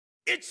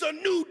It's a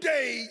new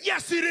day.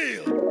 Yes, it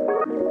is.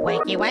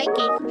 Wakey,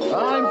 wakey.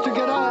 Time to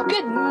get up.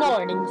 Good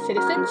morning,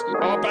 citizens.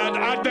 Open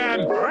and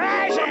then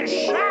rise and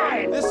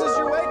shine. This is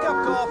your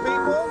wake-up call,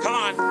 people. Come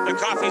on, the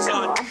coffee's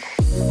on.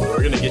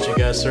 We're gonna get you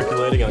guys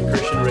circulating on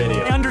Christian radio.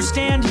 I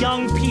understand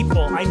young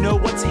people. I know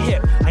what's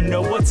hip. I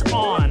know what's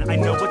on. I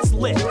know what's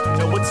lit. I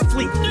know what's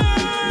fleet.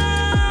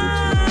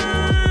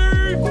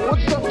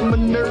 What's up, my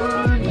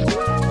nerds?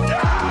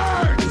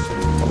 Nerds!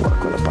 I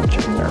work with a bunch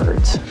of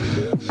nerds.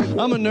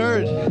 I'm a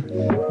nerd,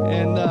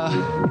 and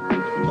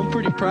I'm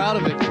pretty proud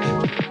of it.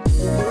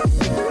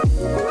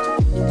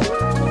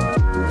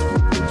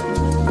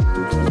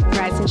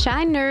 Rise and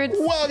shine, nerds.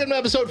 Welcome to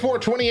episode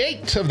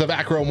 428 of the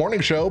Back Row Morning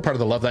Show, part of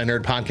the Love Thy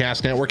Nerd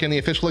Podcast Network and the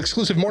official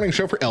exclusive morning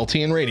show for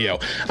LTN Radio.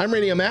 I'm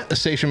Radio Matt, the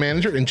station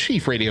manager and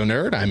chief radio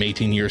nerd. I'm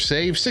 18 years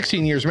saved,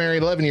 16 years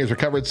married, 11 years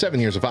recovered, 7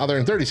 years a father,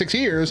 and 36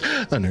 years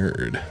a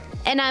nerd.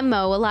 And I'm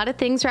Mo. A lot of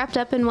things wrapped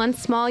up in one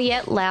small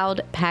yet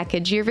loud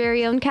package. Your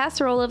very own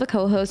casserole of a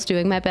co-host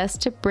doing my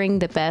best to bring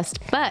the best.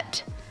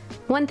 But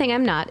one thing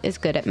I'm not is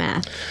good at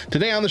math.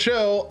 Today on the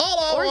show,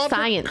 Or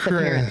science,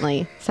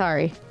 apparently.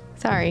 Sorry.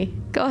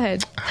 Go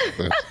ahead.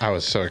 I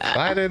was so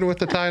excited with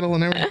the title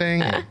and everything.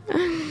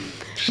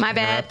 My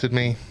bad. Interrupted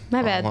me.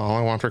 My bad. All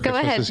I want for Go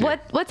Christmas ahead. is you.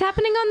 What's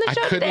happening on the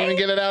show I couldn't today? even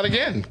get it out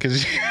again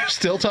because you're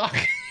still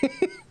talking.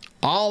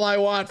 All I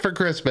want for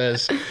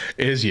Christmas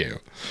is you.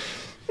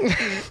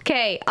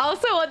 Okay.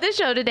 Also on the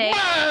show today.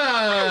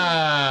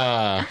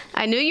 Ah!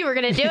 I knew you were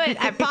going to do it.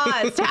 I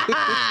paused.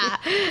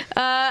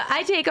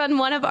 I take on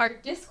one of our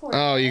Discord.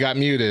 Oh, you got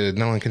muted.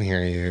 No one can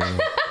hear you.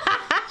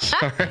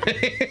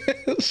 Sorry.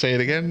 Say it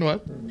again.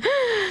 What?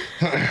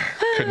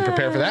 Couldn't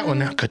prepare for that one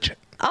now, could you?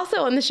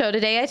 Also on the show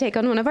today, I take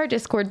on one of our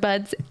Discord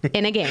buds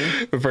in a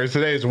game. But first,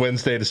 today is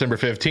Wednesday, December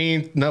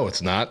 15th. No,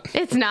 it's not.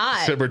 It's not.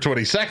 December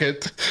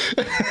 22nd,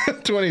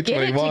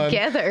 2021. Get it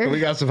together. We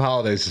got some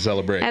holidays to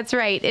celebrate. That's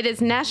right. It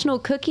is National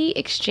Cookie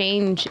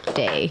Exchange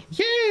Day.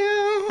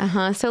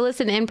 Yeah. So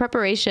listen, in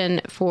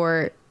preparation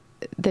for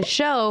the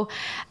show,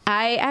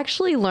 I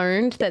actually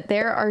learned that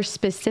there are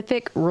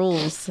specific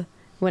rules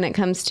when it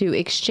comes to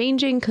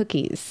exchanging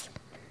cookies.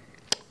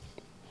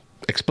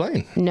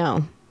 Explain.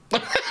 No.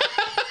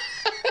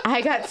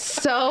 I got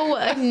so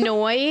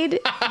annoyed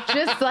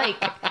just like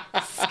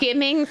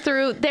skimming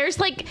through. There's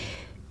like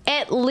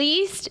at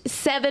least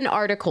 7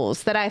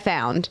 articles that I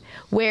found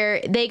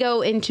where they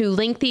go into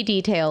lengthy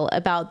detail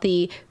about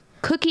the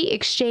cookie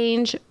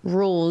exchange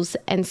rules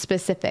and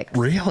specifics.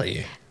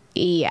 Really?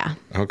 Yeah.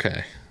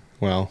 Okay.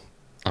 Well,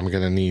 I'm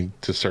going to need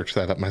to search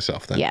that up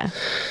myself then. Yeah.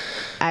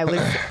 I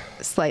was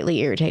slightly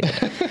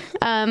irritated.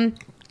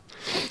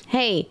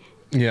 Hey.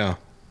 Yeah.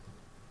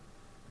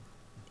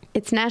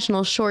 It's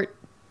National Short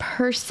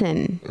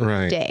Person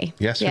Day.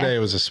 Yesterday it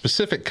was a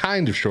specific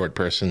kind of short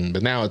person,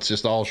 but now it's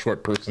just all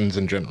short persons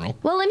in general.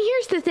 Well, and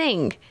here's the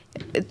thing.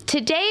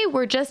 Today,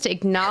 we're just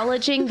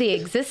acknowledging the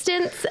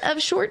existence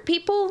of short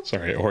people.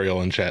 Sorry,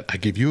 Oriole in chat. I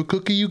give you a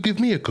cookie, you give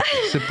me a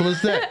cookie. Simple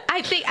as that.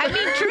 I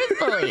mean,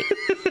 truthfully,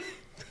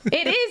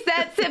 it is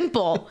that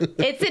simple.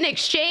 It's an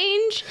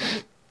exchange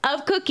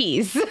of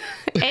cookies.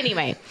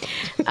 Anyway,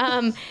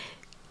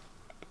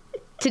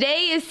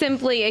 today is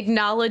simply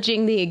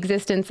acknowledging the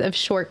existence of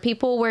short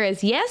people,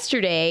 whereas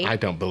yesterday I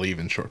don't believe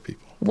in short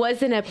people.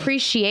 Was an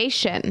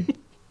appreciation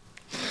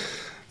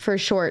for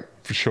short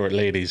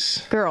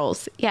ladies.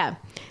 Girls. Yeah.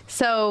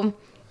 So,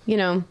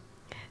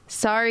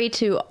 sorry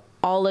to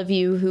all of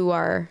you who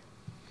are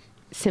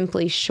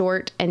simply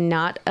short and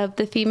not of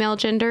the female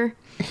gender,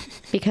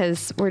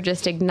 because we're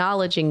just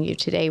acknowledging you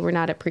today. We're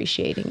not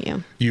appreciating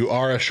you. You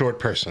are a short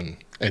person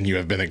and you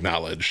have been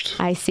acknowledged.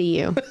 I see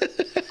you.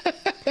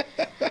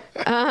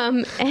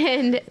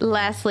 And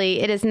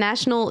lastly, it is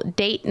National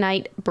Date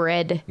Night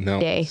Bread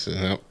Day.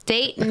 No.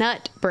 Date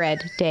Nut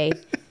Bread Day.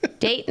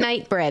 Date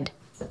Night Bread.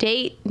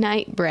 Date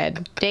night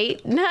bread.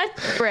 Date nut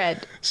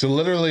bread. So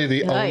literally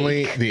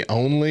the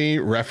only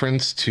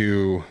reference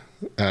to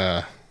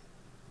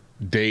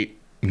date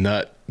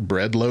nut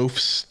bread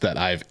loaves that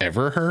I've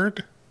ever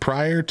heard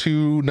prior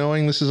to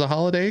knowing this is a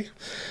holiday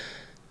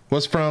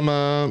was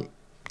from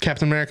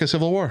Captain America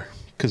Civil War,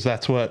 because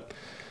that's what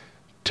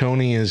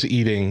Tony is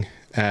eating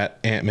at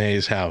Aunt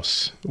May's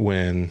house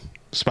when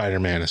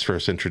Spider-Man is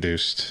first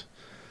introduced.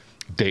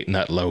 Date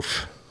nut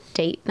loaf.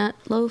 Date nut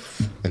loaf.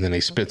 And then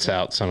he spits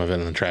out some of it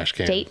in the trash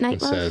can. Date night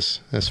and loaf? says,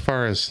 as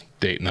far as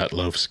date nut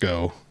loaves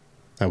go,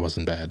 that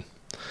wasn't bad.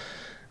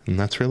 And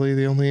that's really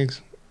the only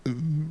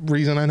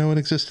reason I know it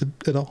existed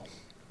at all.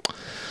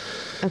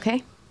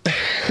 Okay.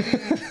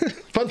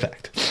 Fun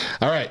fact.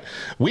 All right.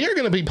 We are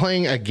going to be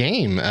playing a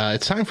game.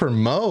 It's time for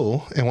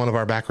Mo and one of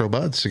our back row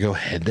buds to go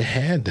head to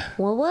head.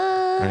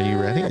 What? Are you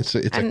ready? It's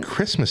a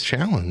Christmas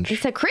challenge.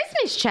 It's a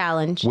Christmas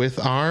challenge. With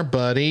our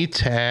buddy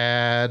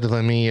Tad.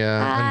 Let me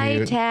Hi,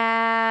 unmute.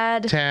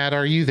 Tad. Tad,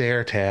 are you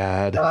there,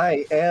 Tad?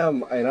 I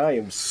am, and I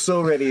am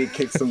so ready to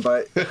kick some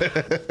butt.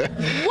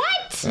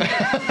 What?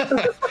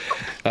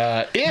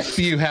 If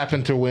you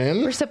happen to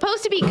win, We're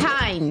supposed to be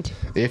kind.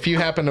 if you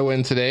happen to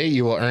win today,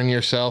 you will earn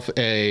yourself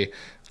a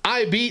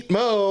I Beat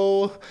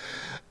Mo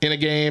In a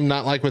game,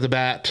 not like with a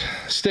bat.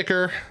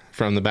 Sticker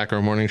from the Back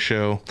Row Morning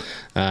Show.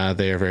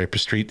 They are very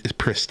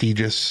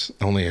prestigious.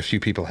 Only a few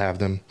people have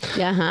them.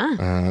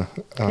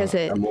 Because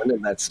I'm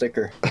winning that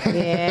sticker.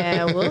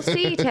 Yeah, we'll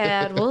see,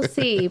 Tad. We'll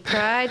see.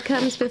 Pride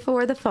comes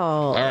before the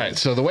fall. All right.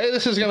 So the way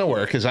this is going to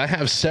work is I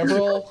have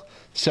several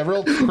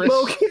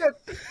Mo can't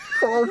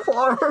fall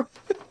far.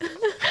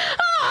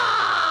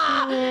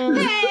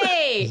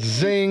 Hey!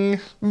 Zing.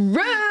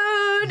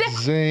 Rude!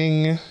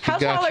 Zing. How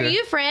tall are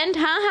you, friend?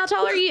 Huh? How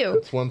tall are you?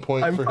 It's 1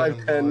 point I'm for him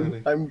 5'10".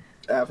 already. I'm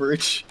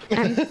average.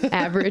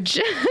 Average.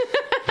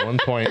 1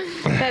 point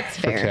That's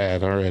for fair.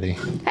 Tad already.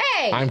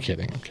 Hey! I'm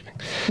kidding.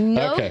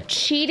 No Okay.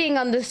 cheating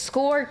on the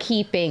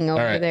scorekeeping over All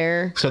right.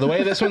 there. So the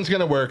way this one's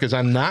going to work is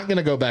I'm not going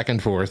to go back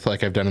and forth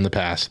like I've done in the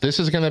past. This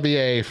is going to be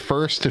a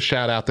first to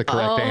shout out the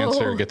correct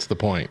answer gets the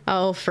point.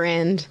 Oh,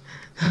 friend.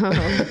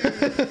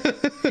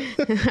 Oh.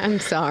 I'm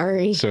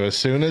sorry. So as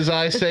soon as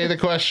I say the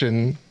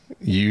question,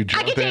 you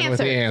jump get to in with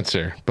the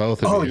answer.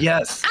 Both of Oh, you.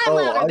 yes. I'm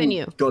louder than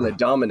you. Going to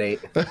dominate.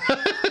 And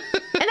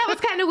that was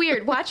kind of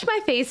weird. Watch my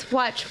face.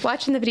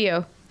 Watch in the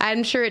video.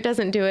 I'm sure it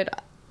doesn't do it.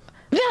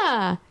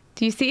 Yeah.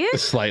 Do you see it?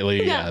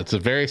 Slightly, yeah. It's a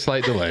very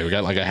slight delay. We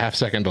got like a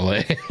half-second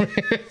delay.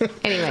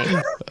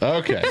 Anyway.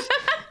 Okay.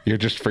 You're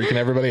just freaking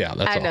everybody out.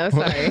 That's I all. know.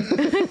 Sorry.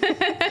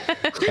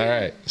 All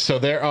right. So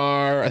there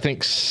are, I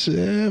think,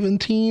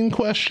 17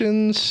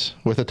 questions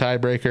with a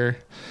tiebreaker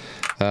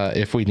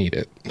if we need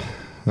it.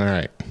 All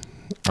right.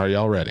 Are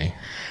y'all ready?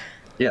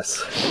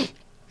 Yes.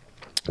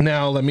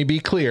 Now, let me be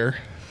clear.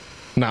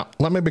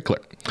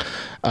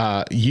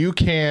 You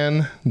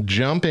can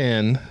jump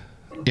in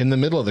the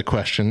middle of the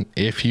question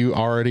if you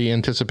already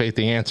anticipate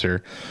the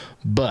answer,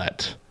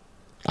 but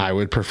I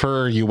would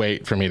prefer you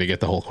wait for me to get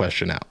the whole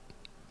question out.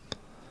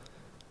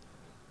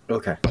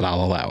 Okay. But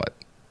I'll allow it,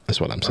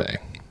 is what I'm saying.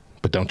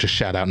 But don't just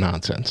shout out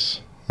nonsense,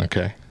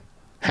 okay?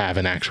 Have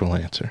an actual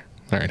answer.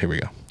 All right, here we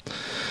go.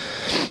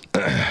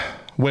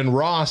 When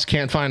Ross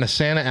can't find a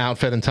Santa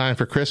outfit in time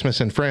for Christmas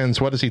and Friends,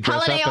 what does he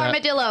dress Holiday up at?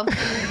 armadillo.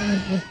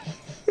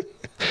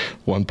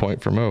 1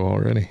 point for Mo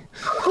already.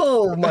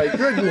 Oh, my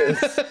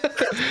goodness.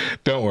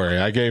 Don't worry,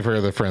 I gave her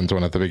the Friends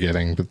one at the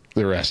beginning, but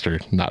the rest are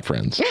not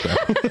Friends. So.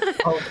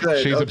 Oh,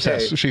 good. She's okay.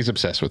 obsessed. She's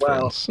obsessed with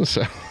Wow. Friends.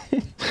 So,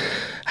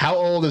 how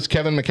old is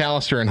Kevin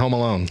McAllister in Home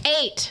Alone?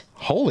 8.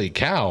 Holy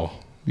cow!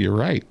 You're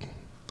right.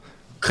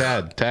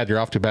 Tad, you're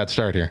off to a bad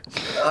start here.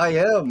 I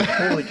am.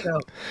 Holy cow.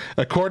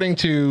 According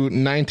to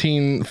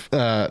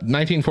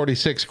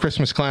 1946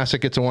 Christmas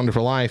classic "It's a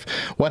Wonderful Life,"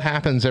 what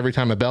happens every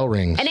time a bell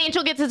rings? An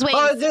angel gets his wings.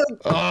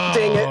 Oh, dude.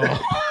 Dang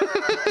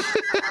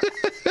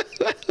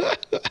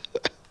it.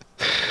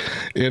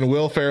 In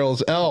Will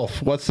Ferrell's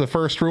Elf, what's the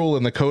first rule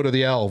in the Code of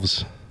the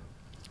Elves?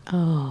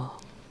 Oh,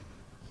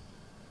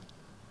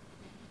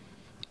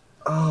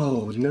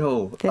 Oh,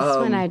 no. this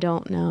one I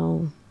don't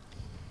know.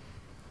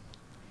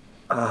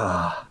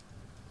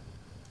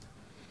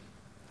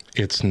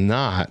 It's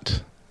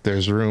not.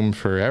 There's room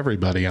for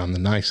everybody on the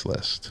nice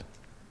list.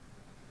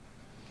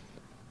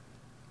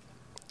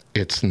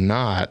 It's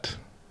not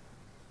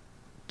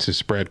to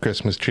spread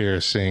Christmas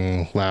cheer,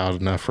 sing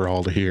loud enough for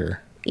all to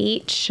hear.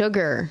 Eat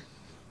sugar.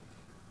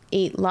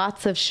 Eat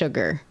lots of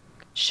sugar.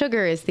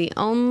 Sugar is the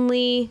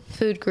only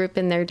food group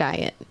in their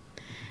diet.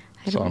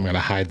 So I'm going to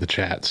hide the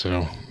chat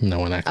so no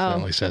one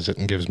accidentally says it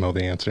and gives Mo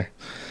the answer.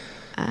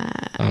 I'm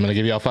going to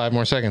give you all 5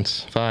 more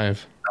seconds.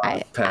 5.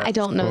 I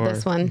don't know 4.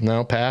 this one.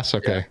 No, pass?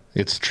 Okay.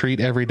 It's treat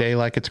every day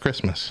like it's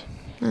Christmas.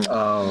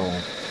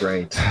 Oh,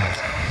 great.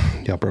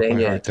 Y'all broke Dang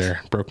my heart it.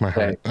 there. Broke my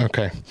heart.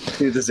 Okay.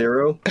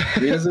 2-0.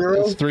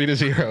 3-0. It's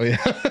 3-0, yeah.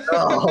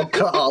 Oh,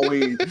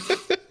 golly.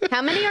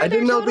 How many are I there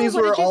didn't know total? these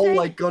What were did you all say?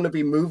 like going to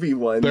be movie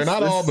ones. They're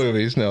not all This-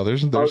 movies. No,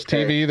 there's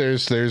Okay. TV,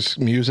 there's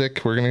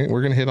music. We're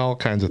gonna hit all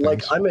kinds of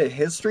things. Like, I'm a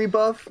history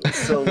buff,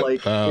 so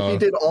like if you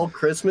did all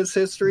Christmas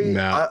history,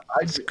 No,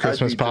 I'd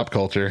Christmas be pop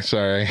culture.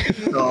 Sorry.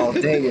 Oh,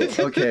 dang it.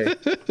 Okay.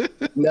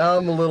 Now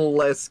I'm a little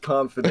less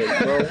confident.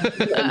 Well,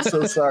 I'm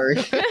so sorry.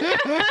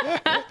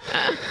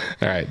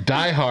 All right.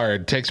 Die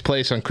Hard takes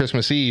place on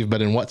Christmas Eve,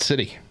 but in what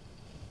city?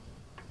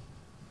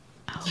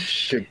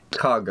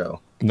 Chicago.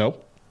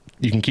 Nope.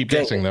 You can keep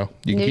Dang guessing it. though.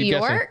 You can New keep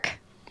guessing. York?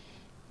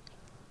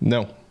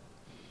 No.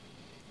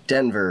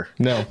 Denver.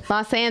 No.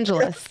 Los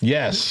Angeles.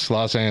 Yes,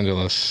 Los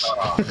Angeles.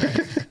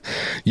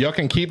 You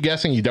can keep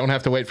guessing. You don't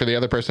have to wait for the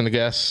other person to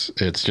guess.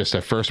 It's just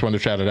a first one to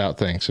shout it out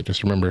thing. So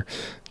just remember,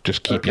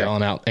 just keep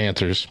yelling out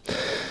answers.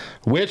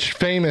 Which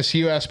famous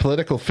U.S.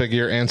 political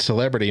figure and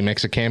celebrity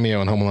makes a cameo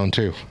in Home Alone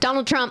 2?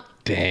 Donald Trump.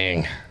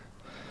 Dang.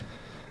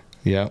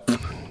 Yep.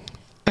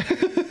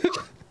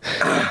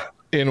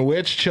 In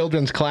which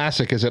children's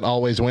classic is it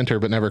always winter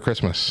but never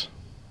Christmas?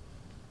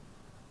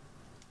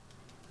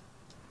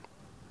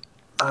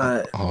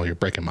 Oh, you're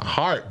breaking my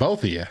heart,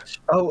 both of you.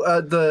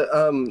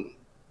 The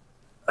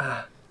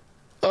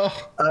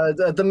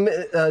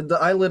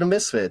Island of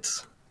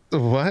Misfits.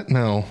 What?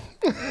 No.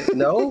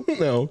 No?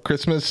 No.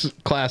 Christmas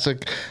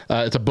classic.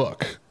 It's a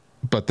book,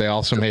 but they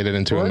also made it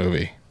into a What?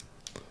 movie.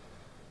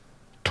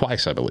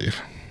 Twice, I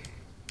believe.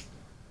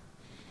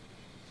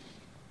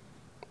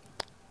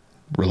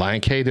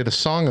 Reliant K did a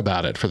song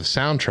about it for the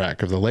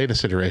soundtrack of the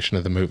latest iteration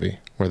of the movie,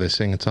 where they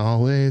sing "It's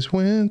always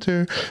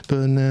winter,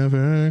 but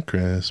never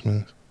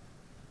Christmas."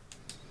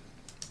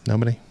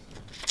 Nobody?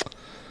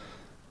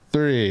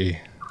 3,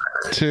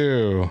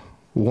 2,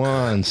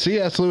 1.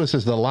 C.S. Lewis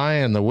is The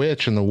Lion, the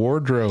Witch, and the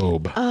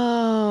Wardrobe.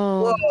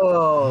 Oh.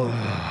 Whoa.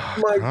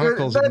 My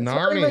Chronicles goodness. of That's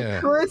not even Narnia.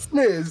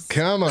 Christmas.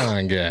 Come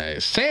on,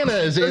 guys. Santa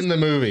is in the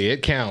movie.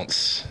 It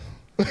counts.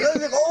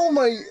 Oh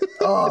my.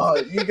 Oh,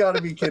 you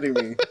gotta be kidding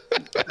me.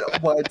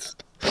 What?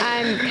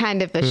 I'm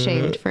kind of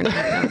ashamed for not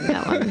knowing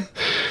that one.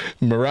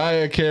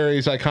 Mariah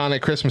Carey's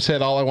iconic Christmas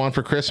hit, All I Want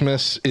for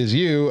Christmas Is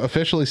You,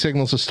 officially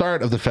signals the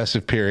start of the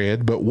festive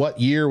period, but what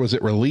year was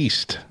it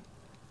released?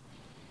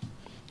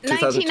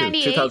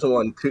 1998.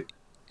 2001.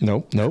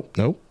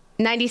 Nope.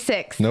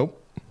 96. Nope.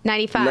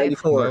 95.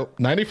 94. Nope.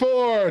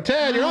 94.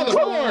 Ted, you're on the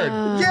board.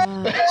 Yeah,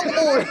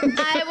 boy.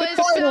 I was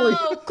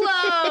so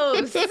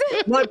close.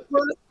 My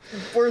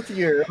birth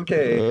year.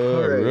 Okay.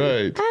 All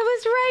right. I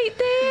was right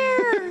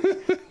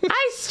there.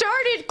 I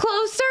started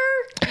closer.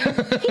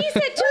 He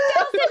said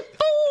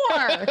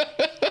 2004.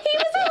 He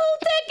was a whole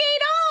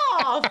decade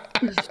off.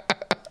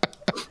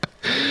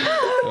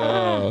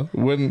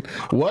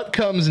 What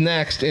comes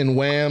next in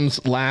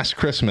Wham's Last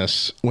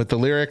Christmas with the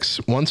lyrics,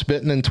 "Once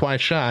bitten and twice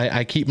shy,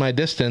 I keep my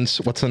distance."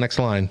 What's the next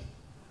line?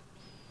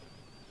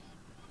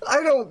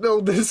 I don't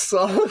know this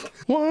song.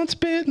 Once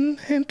bitten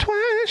and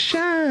twice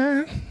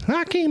shy,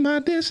 I keep my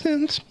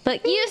distance.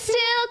 But you still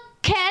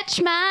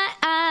catch my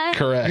eye.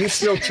 Correct. You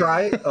still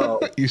try? Oh.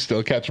 You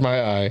still catch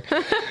my eye.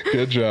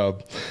 Good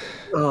job.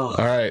 Oh.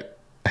 All right.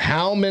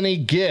 How many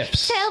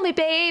gifts Tell me,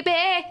 baby.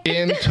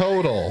 in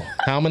total?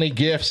 How many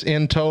gifts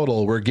in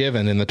total were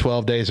given in the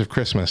 12 days of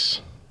Christmas?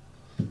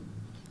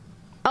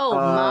 Oh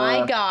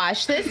my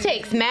gosh, this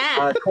takes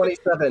math.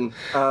 27.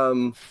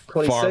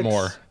 26. Far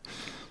more.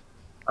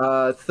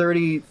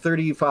 30,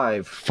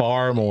 35.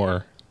 Far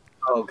more.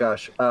 Oh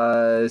gosh.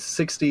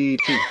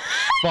 62.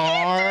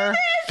 Far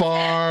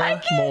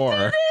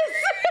more.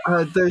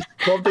 There's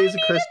 12 days of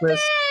Christmas.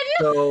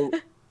 So,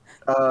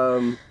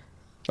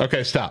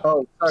 Okay, stop.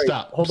 oh, sorry.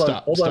 Stop. Hold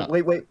stop, on. stop.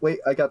 Wait.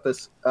 I got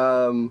this.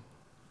 1,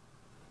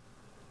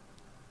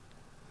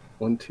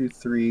 2,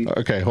 3.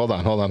 Okay, hold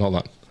on.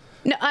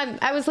 No,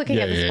 I was looking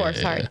at the score.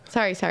 Yeah.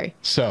 Sorry.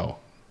 So,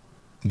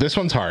 this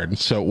one's hard.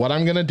 So, what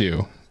I'm going to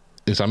do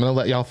is I'm going to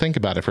let y'all think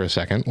about it for a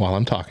second while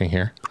I'm talking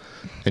here.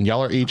 And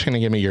y'all are each going to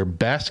give me your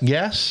best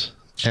guess,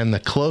 and the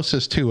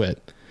closest to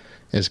it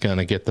is going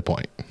to get the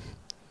point.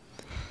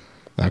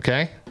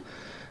 Okay?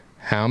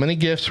 How many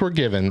gifts were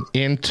given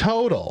in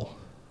total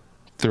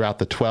throughout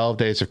the 12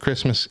 days of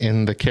Christmas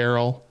in the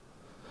carol?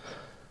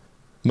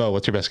 Mo,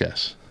 what's your best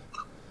guess?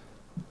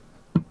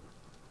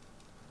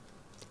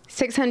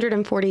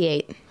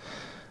 648.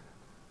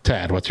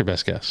 Tad, what's your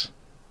best guess?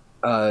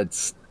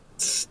 It's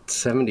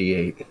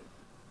 78.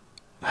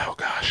 Oh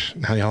gosh,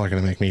 now y'all are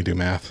gonna make me do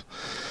math.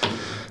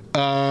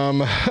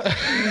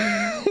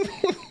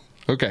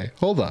 Okay,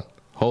 hold up.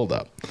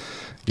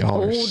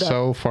 Y'all are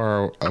so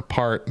far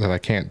apart that I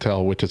can't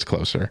tell which is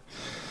closer.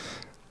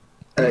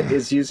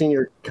 Is using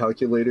your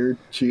calculator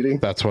cheating?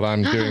 That's what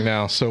I'm doing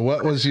now. So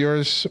what was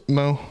yours,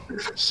 Mo?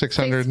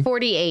 600?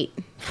 648.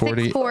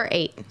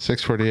 648.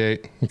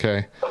 648.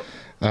 Okay.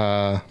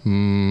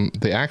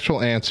 The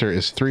actual answer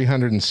is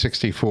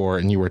 364,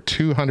 and you were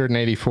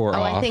 284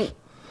 off. I think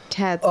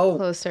Tad's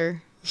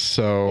closer.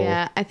 So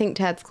Yeah, I think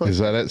Tad's closer. is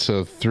that it?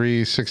 So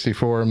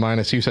 364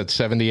 minus, you said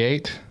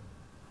 78?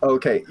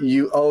 Okay,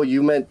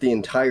 you meant the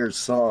entire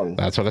song.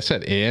 That's what I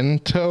said. In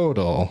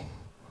total,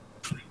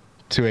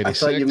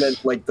 286. I thought you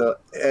meant like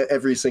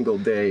every single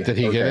day. Did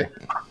he get it?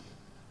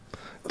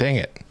 Dang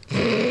it.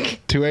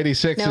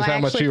 286 No, is how I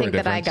much actually you were think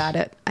that I different.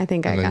 got it. I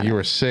think I And then got you it.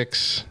 were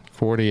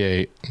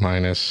 648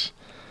 minus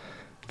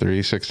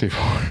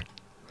 364.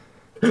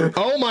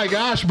 Oh my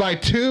gosh, by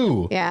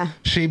 2. Yeah.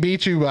 She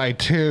beat you by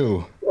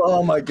 2.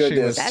 Oh my She was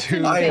goodness. That's too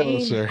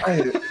insane.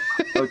 closer.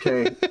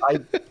 Okay,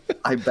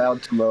 I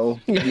bowed to Mo.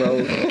 Mo,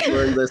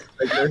 we're in this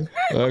segment.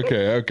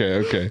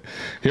 Okay.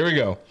 Here we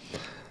go.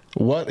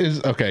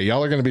 Okay,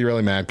 y'all are going to be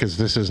really mad because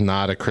this is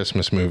not a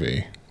Christmas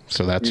movie.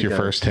 So that's your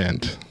Okay. first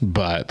hint.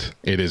 But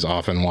it is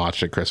often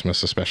watched at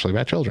Christmas, especially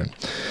by children.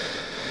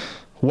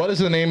 What is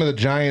the name of the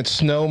giant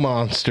snow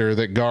monster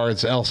that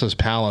guards Elsa's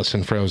palace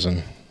in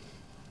Frozen?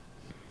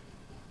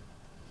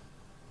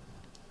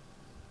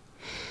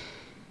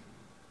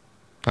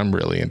 I'm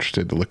really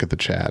interested to look at the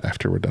chat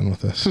after we're done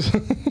with this.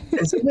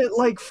 Isn't it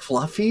like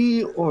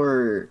Fluffy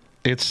or?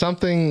 It's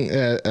something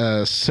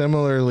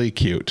similarly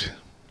cute,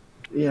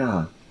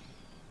 Yeah.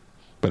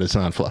 but it's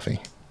not fluffy.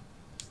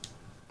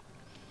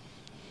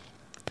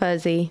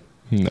 Fuzzy.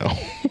 No.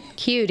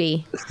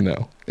 Cutie.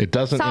 No, it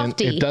doesn't.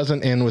 Softy. It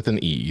doesn't end with an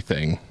E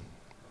thing,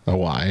 a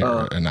Y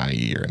or an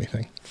IE or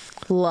anything.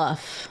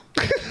 Fluff.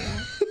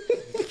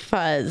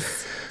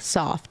 Fuzz.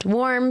 Soft.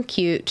 Warm.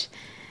 Cute.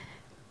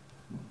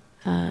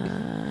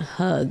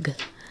 Hug.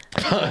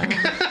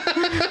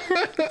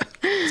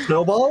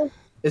 Snowball?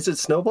 Is it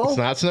Snowball? It's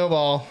not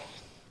Snowball.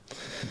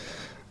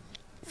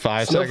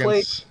 5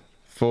 Snowflake? seconds.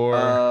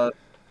 4,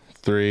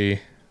 3,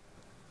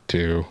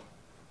 2,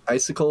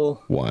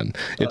 Icicle. 1.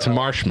 It's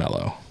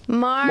marshmallow.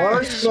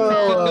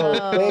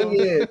 Marshmallow. Dang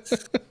it.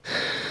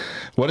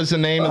 What is the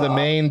name of the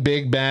main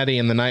big baddie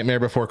in The Nightmare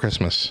Before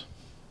Christmas?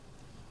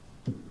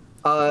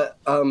 The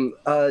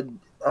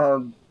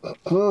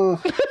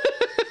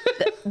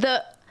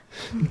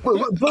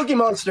Boogie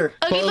Monster.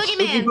 Oogie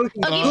Boogie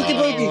Man. Oogie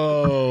Boogie Man.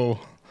 Oh.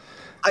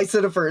 I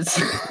said it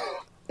first.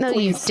 No,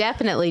 you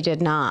definitely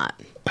did not.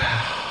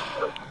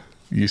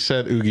 You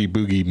said Oogie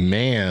Boogie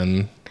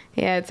Man,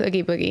 Yeah, it's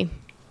Oogie Boogie.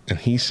 and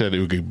he said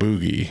Oogie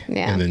Boogie,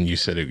 Yeah. and then you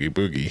said Oogie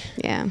Boogie.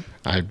 Yeah.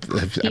 I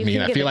can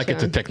mean, I give feel it like to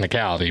it's a him.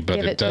 technicality, but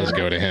Give it it to does him.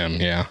 go to him,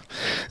 yeah.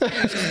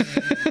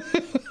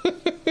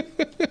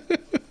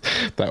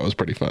 That was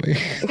pretty funny.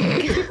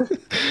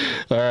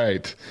 All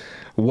right.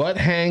 What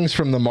hangs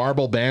from the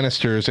marble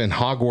banisters in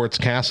Hogwarts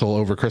Castle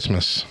over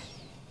Christmas?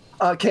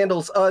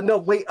 Candles. No,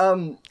 wait.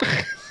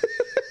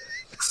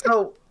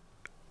 So,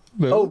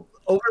 No.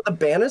 over the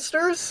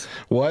banisters?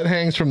 What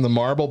hangs from the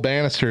marble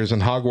banisters in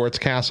Hogwarts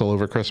Castle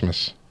over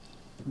Christmas?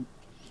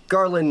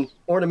 Garland,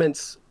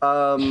 ornaments,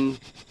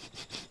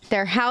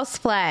 They're house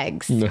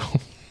flags. No.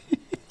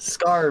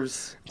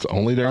 scarves. It's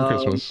only during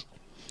Christmas.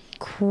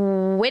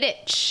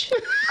 Quidditch.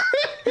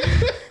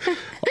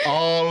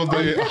 All of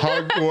the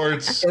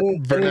Hogwarts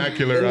In-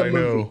 vernacular in the I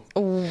know.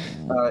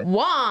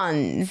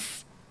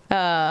 Wands.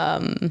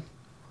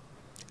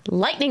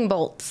 Lightning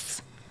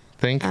bolts.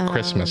 Think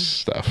Christmas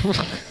stuff.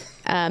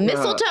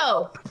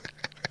 Mistletoe.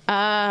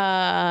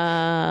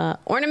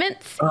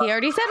 Ornaments. He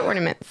already said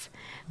ornaments.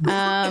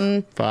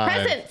 5,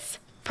 Presents.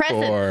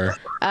 4,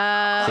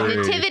 3,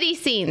 Nativity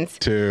scenes.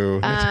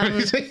 2,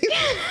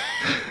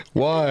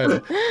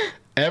 1.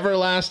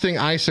 Everlasting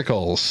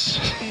icicles.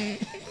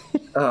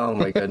 Oh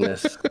my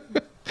goodness.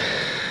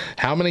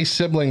 How many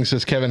siblings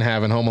does Kevin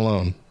have in Home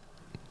Alone?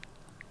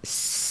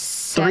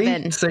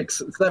 7. 3,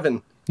 6,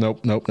 7,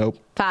 Nope, nope, nope,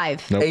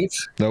 5. nope, 8,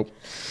 nope,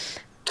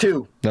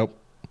 2, nope,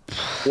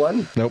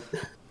 1, nope,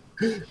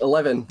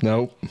 11,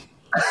 nope,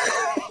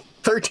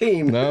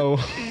 13, no,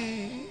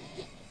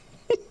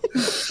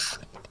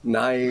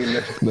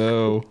 9.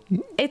 no,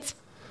 It's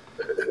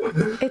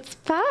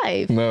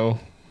 5. no.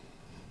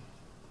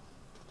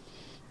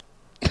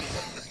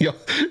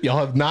 Y'all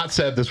have not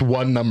said this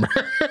one number.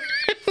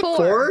 4.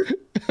 4?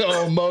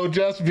 Oh, Mo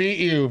just beat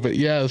you, but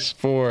yes,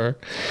 4.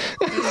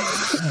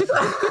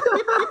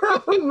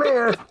 Oh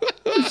man.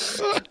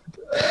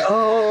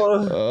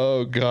 Oh,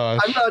 Oh gosh.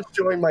 I'm not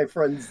showing my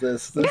friends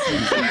this. This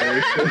is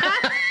embarrassing.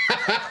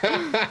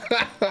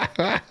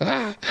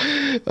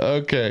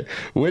 Okay.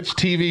 Which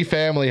TV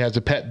family has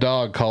a pet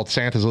dog called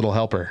Santa's Little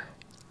Helper?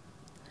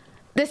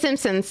 The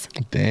Simpsons.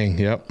 Dang,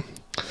 yep.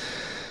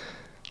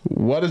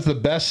 What is the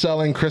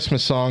best-selling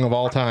Christmas song of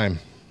all time?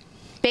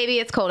 Baby,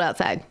 it's cold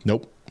outside.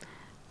 Nope.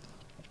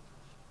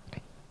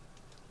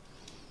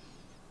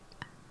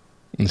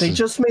 They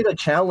just made a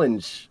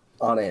challenge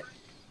on it.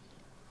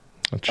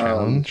 a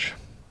challenge.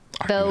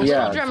 The little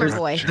Yeah, drummer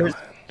boy.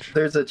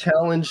 There's a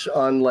challenge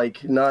on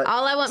like not.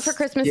 All I want for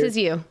Christmas is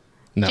you.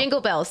 No.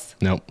 Jingle bells.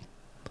 Nope.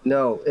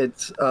 No,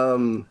 it's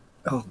oh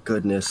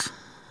goodness.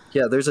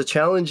 Yeah, there's a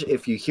challenge.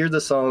 If you hear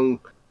the song,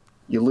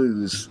 you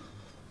lose.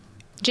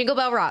 Jingle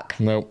bell rock.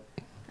 Nope.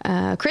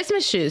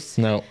 Christmas shoes.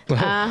 No.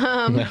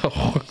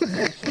 No.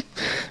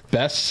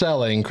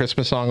 Best-selling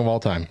Christmas song of all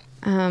time.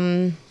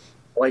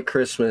 White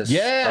Christmas.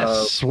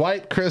 Yes,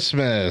 White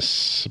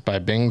Christmas by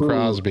Bing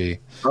Crosby.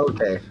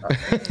 Okay.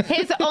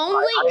 His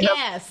only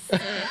guess.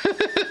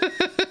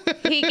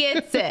 He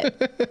gets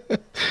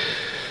it.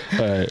 All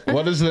right.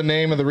 What is the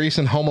name of the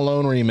recent Home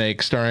Alone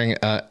remake starring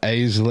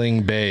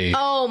Aisling Bay?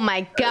 Oh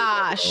my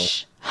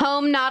gosh.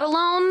 Home Not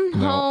Alone?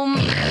 No.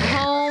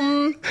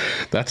 Home.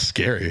 That's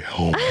scary.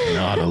 Home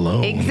Not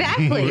Alone.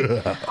 Exactly.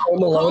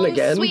 Home Alone Home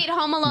again. Sweet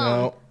Home Alone.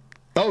 No.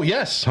 Oh,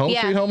 yes. Home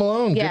Yeah. Sweet Home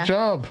Alone. Yeah. Good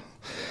job.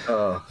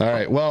 All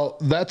right. Well,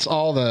 that's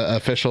all the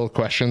official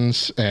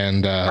questions,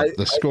 and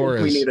the score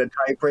I think we is need a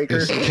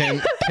tiebreaker.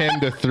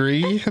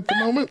 10-3 at the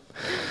moment.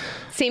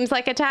 Seems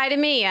like a tie to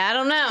me. I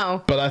don't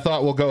know. But I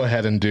thought we'll go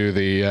ahead and do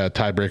the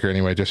tiebreaker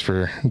anyway, just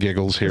for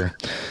giggles here.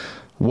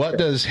 What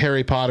does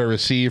Harry Potter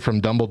receive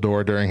from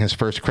Dumbledore during his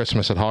first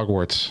Christmas at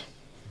Hogwarts?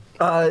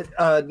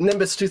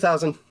 Nimbus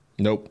 2000.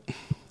 Nope.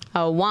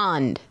 A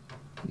wand.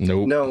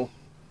 Nope. No.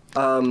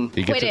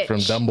 He gets it from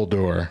Quidditch.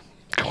 Dumbledore.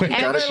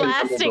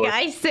 Everlasting Dumbledore.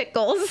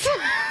 icicles.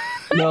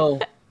 No.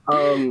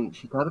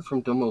 She got it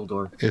from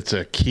Dumbledore. It's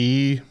a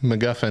key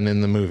MacGuffin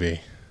in the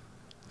movie.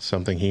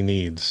 Something he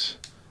needs.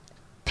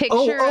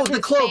 Picture of the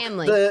his cloak.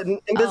 family. The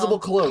invisible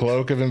cloak.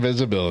 Cloak of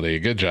Invisibility.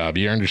 Good job.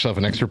 You earned yourself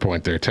an extra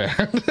point there,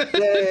 Tad.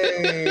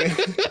 Yay.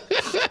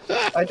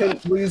 I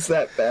didn't lose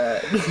that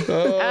bad.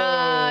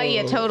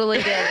 You totally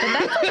did. But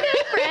that's okay,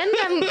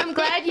 friend. I'm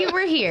glad you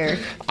were here.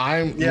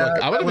 I'm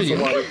that was a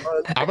lot of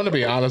fun. going to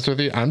be honest with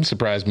you. I'm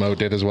surprised Mo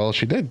did as well as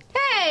she did.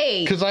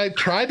 Hey. Because I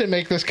tried to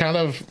make this kind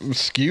of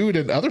skewed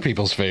in other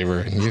people's favor,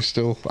 and you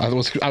still. I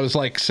was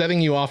like setting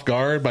you off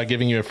guard by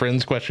giving you a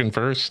friend's question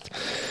first,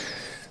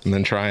 and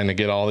then trying to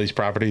get all these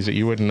properties that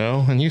you wouldn't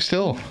know, and you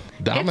still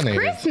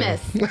dominated. It's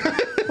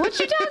Christmas. What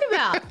you talking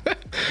about?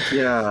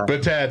 Yeah.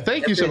 But Tad,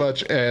 thank you so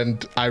much.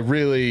 And I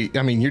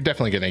mean, you're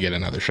definitely going to get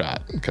another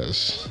shot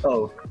because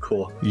Oh,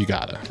 cool. you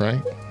gotta,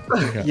 right?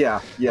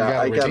 Yeah.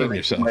 I gotta redeem make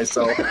yourself.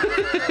 myself.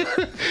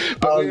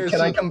 we're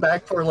Can I so- come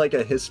back for like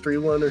a history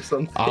one or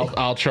something?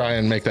 I'll try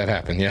and make that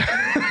happen. Yeah.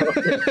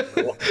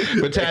 Cool.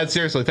 But Tad,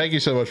 seriously, thank you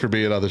so much for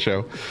being on the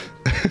show.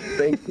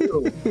 Thank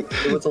you.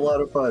 It was a lot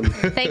of fun.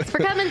 Thanks for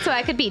coming so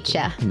I could beat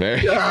ya.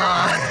 Merry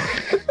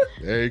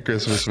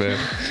Christmas, man.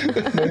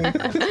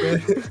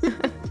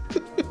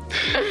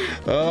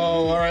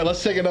 Oh, all right.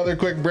 Let's take another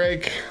quick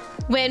break.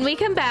 When we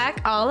come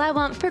back, all I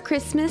want for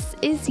Christmas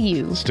is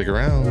you. Stick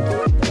around.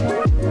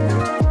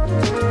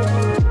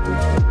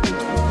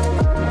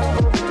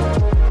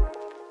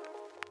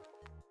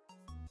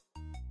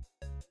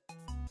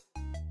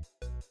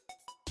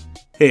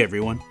 Hey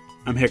everyone,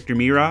 I'm Hector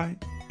Mirai,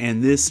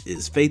 and this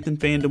is Faith and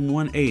Fandom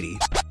 180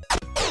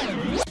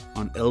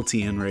 on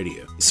LTN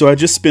Radio. So I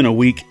just spent a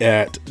week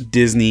at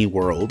Disney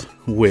World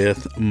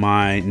with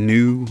my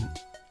new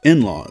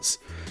in-laws.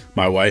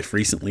 My wife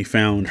recently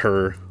found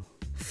her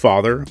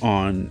father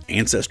on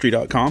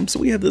Ancestry.com, so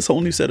we have this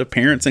whole new set of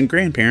parents and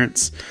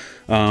grandparents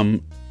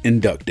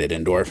inducted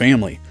into our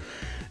family.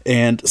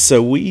 And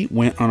so we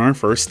went on our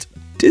first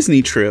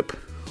Disney trip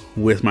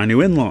with my new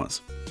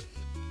in-laws.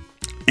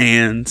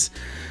 And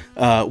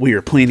we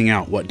were planning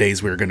out what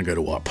days we were going to go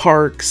to what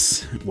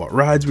parks, what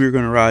rides we were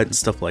going to ride, and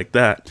stuff like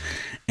that.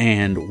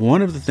 And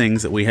one of the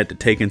things that we had to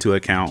take into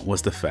account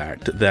was the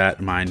fact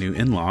that my new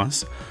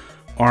in-laws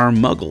are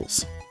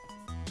muggles.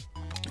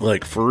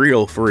 Like, for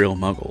real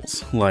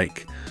muggles.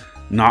 Like,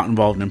 not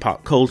involved in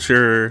pop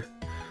culture,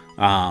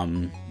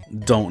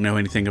 don't know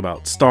anything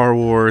about Star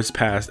Wars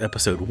past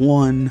episode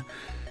 1,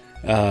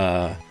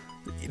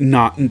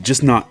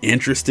 not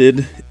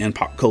interested in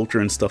pop culture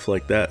and stuff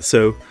like that.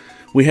 So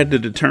we had to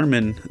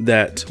determine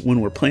that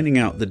when we're planning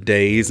out the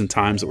days and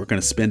times that we're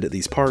going to spend at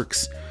these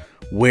parks,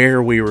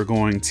 where we were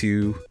going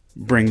to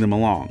bring them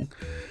along.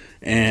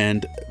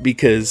 And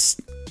because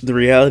the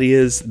reality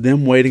is,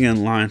 them waiting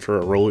in line for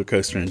a roller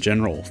coaster in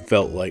general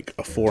felt like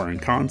a foreign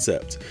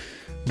concept.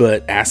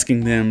 But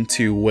asking them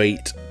to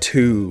wait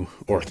 2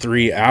 or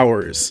 3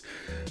 hours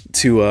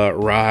to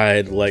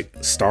ride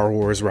like Star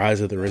Wars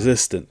Rise of the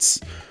Resistance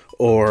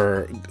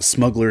or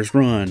Smuggler's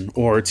Run,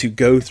 or to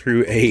go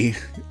through a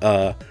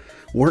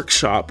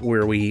workshop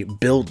where we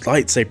build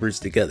lightsabers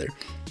together,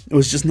 it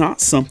was just not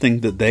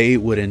something that they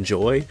would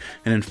enjoy.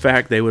 And in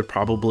fact, they would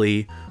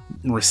probably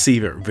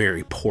receive it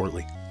very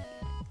poorly.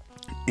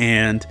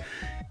 And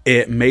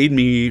it made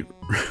me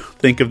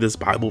think of this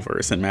Bible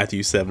verse in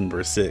Matthew 7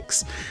 verse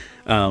 6.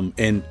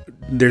 And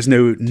there's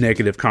no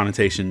negative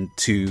connotation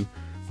to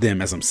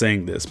them as I'm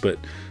saying this, but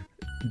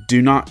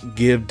do not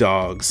give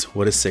dogs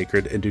what is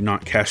sacred, and do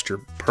not cast your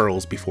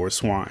pearls before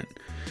swine.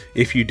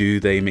 If you do,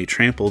 they may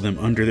trample them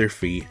under their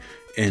feet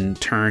and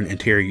turn and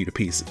tear you to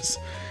pieces.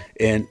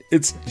 And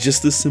it's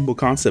just this simple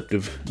concept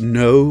of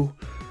know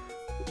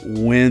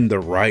when the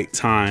right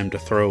time to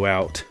throw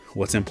out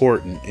what's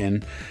important.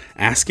 And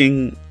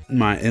asking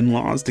my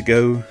in-laws to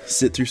go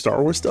sit through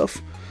Star Wars stuff,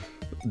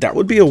 that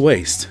would be a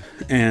waste.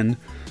 And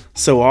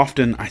so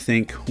often I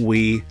think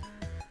we,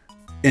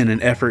 in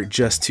an effort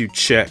just to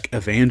check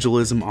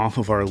evangelism off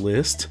of our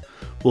list,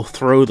 will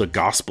throw the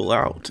gospel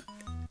out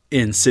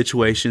in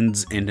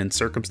situations and in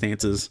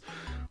circumstances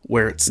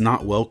where it's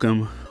not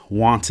welcome,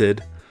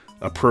 wanted,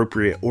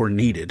 appropriate, or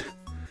needed.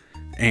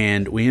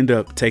 And we end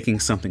up taking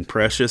something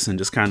precious and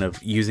just kind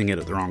of using it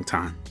at the wrong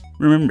time.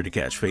 Remember to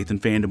catch Faith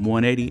and Fandom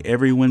 180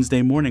 every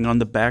Wednesday morning on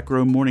the Back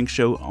Row Morning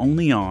Show,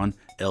 only on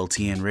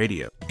LTN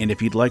Radio. And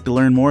if you'd like to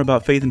learn more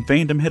about Faith and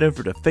Fandom, head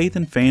over to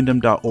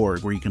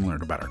faithandfandom.org, where you can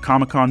learn about our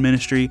Comic-Con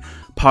ministry,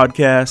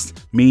 podcasts,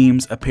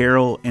 memes,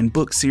 apparel, and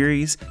book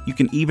series. You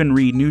can even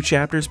read new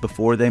chapters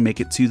before they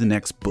make it to the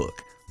next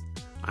book.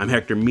 I'm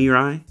Hector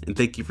Mirai, and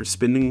thank you for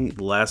spending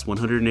the last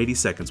 180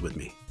 seconds with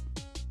me.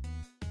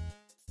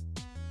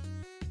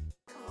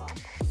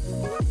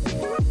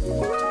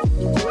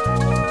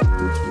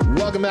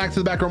 Welcome back to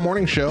the Back Row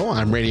Morning Show.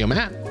 I'm Radio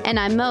Matt. And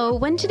I'm Mo.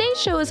 When today's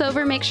show is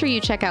over, make sure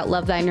you check out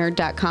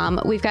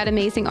lovethynerd.com. We've got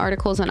amazing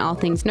articles on all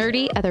things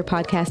nerdy, other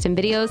podcasts and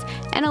videos,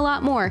 and a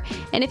lot more.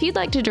 And if you'd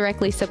like to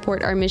directly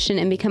support our mission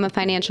and become a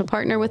financial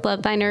partner with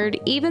Love Thy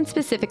Nerd, even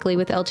specifically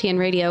with LTN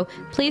Radio,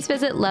 please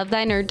visit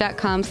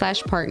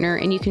lovethynerd.com/partner,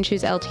 and you can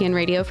choose LTN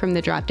Radio from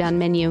the drop-down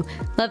menu.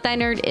 Love Thy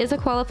Nerd is a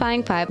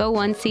qualifying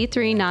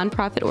 501c3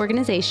 nonprofit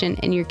organization,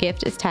 and your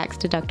gift is tax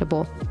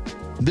deductible.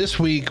 This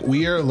week,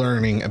 we are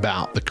learning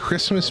about the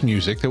Christmas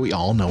music that we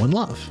all know and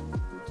love.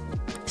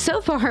 So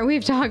far,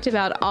 we've talked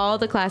about all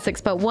the classics,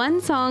 but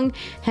one song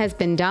has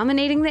been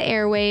dominating the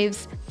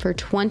airwaves for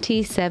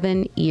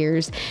 27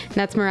 years. And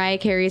that's Mariah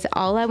Carey's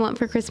All I Want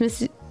for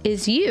Christmas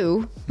Is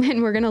You,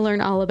 and we're going to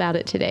learn all about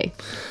it today.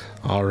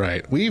 All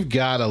right. We've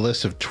got a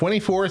list of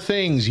 24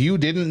 things you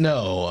didn't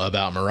know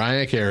about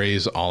Mariah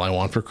Carey's All I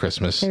Want for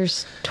Christmas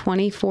There's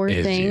 24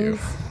 Is things You.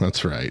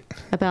 That's right.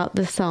 about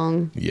the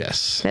song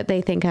Yes. that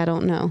they think I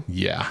don't know.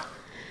 Yeah.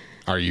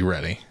 Are you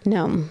ready?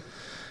 No.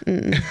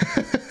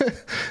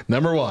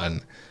 Number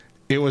 1.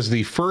 it was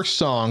the first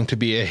song to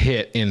be a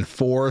hit in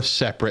 4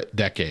 separate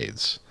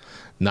decades.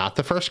 Not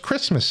the first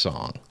Christmas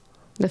song.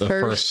 The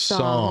first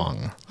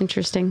song.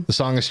 Interesting. The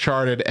song has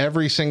charted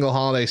every single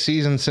holiday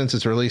season since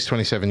its release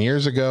 27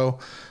 years ago.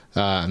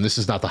 And this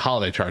is not the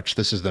holiday charts.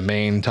 This is the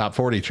main top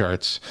 40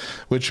 charts,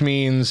 which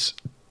means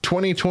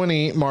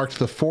 2020 marked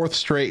the 4th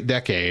straight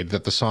decade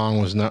that the song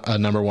was a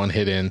number 1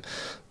 hit in,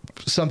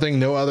 something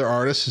no other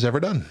artist has ever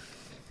done.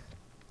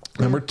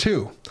 Number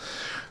 2,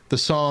 the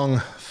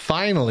song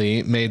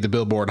finally made the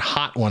Billboard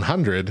Hot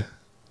 100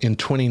 in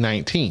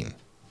 2019.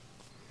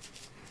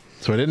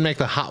 So it didn't make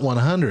the Hot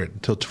 100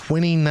 until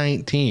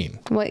 2019.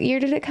 What year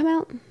did it come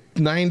out?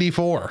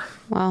 94.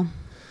 Wow.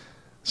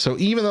 So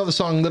even though the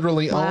song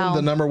literally owned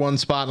the number 1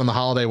 spot on the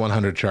Holiday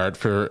 100 chart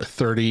for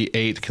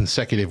 38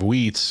 consecutive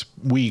weeks,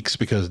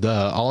 because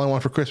All I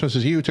Want for Christmas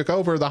Is You took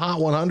over the Hot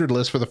 100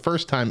 list for the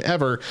first time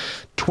ever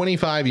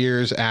 25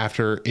 years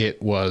after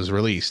it was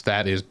released.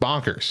 That is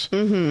bonkers.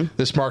 Mm-hmm.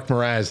 This marked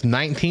Mariah's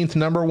 19th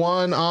number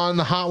 1 on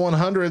the Hot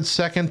 100,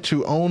 second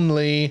to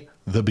only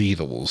the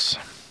Beatles.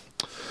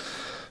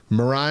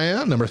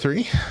 Mariah, number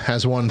 3,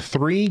 has won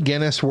 3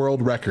 Guinness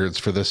World Records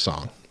for this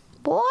song.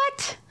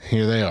 What?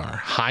 Here they are.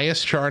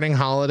 Highest charting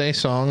holiday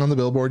song on the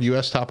Billboard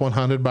US Top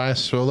 100 by a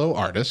solo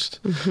artist.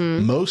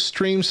 Mm-hmm. Most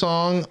streamed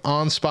song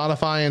on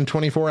Spotify in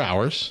 24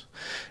 hours.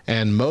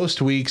 And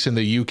most weeks in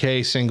the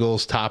UK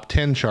singles top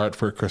 10 chart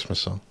for a Christmas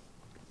song.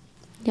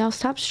 Y'all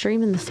stop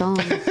streaming the song.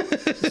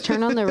 Just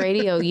turn on the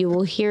radio. You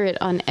will hear it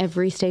on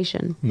every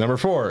station. Number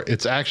 4,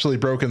 it's actually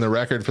broken the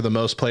record for the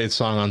most played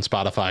song on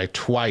Spotify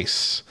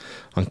twice.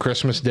 On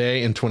Christmas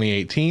Day in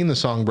 2018, the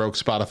song broke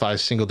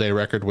Spotify's single day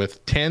record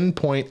with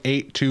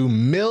 10.82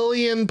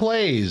 million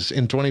plays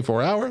in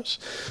 24 hours.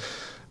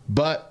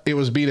 But it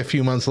was beat a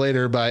few months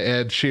later by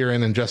Ed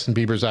Sheeran and Justin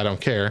Bieber's I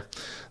Don't Care.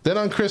 Then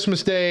on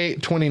Christmas Day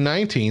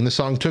 2019, the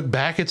song took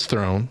back its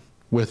throne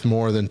with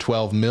more than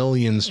 12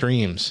 million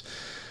streams.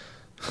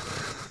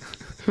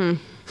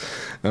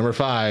 Number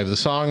 5, the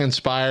song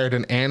inspired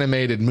an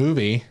animated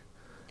movie.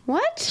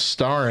 What?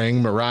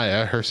 Starring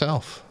Mariah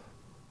herself.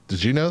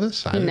 Did you know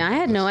this? I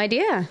had no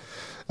idea.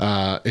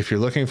 If you're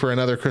looking for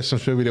another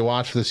Christmas movie to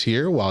watch this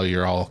year while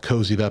you're all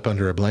cozied up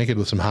under a blanket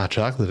with some hot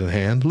chocolate in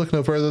hand, look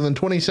no further than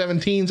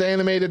 2017's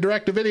animated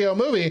direct-to-video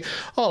movie,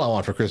 All I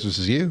Want for Christmas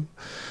Is You.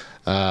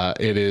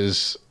 It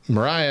is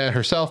Mariah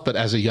herself, but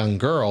as a young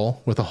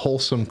girl with a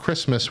wholesome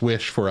Christmas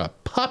wish for a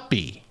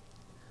puppy.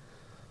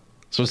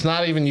 So it's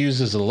not even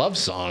used as a love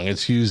song.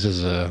 It's used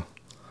as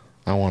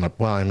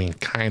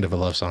kind of a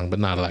love song, but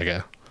not like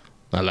a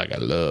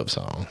love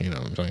song. You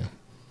know what I'm saying?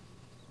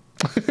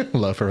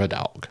 Love for a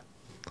dog.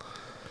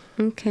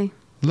 Okay.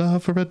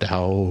 Love for a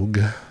dog.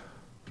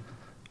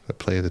 I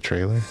play the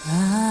trailer.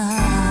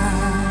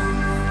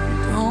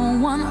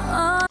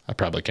 I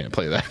probably can't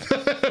play that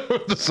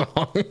with the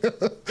song.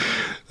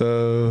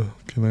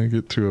 Can I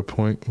get to a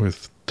point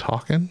with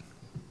talking?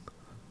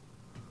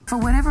 For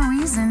whatever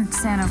reason,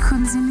 Santa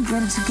couldn't seem to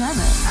get it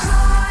together.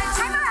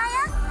 Hi,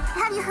 Mariah.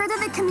 Have you heard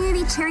of the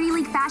Community Charity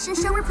League fashion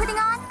show we're putting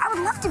on? I would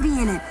love to be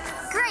in it.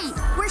 Great.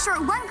 We're short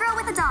one girl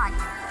with a dog.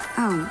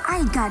 Oh, I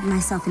had gotten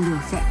myself into a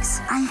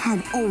fix. I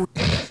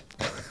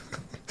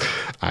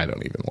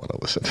don't even want to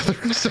listen to the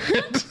rest of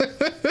it.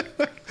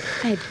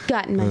 I had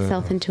gotten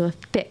myself into a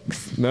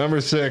fix.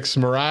 Number 6,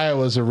 Mariah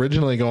was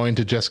originally going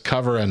to just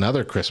cover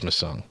another Christmas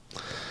song.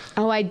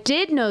 Oh, I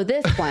did know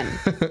this one.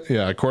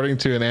 Yeah, according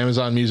to an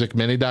Amazon Music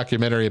mini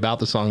documentary about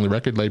the song, the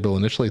record label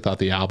initially thought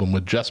the album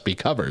would just be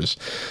covers,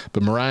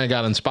 but Mariah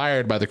got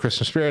inspired by the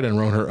Christmas spirit and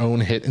wrote her own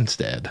hit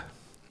instead.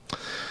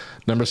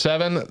 Number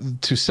 7,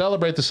 to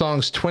celebrate the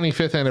song's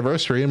 25th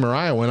anniversary,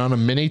 Mariah went on a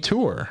mini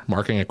tour,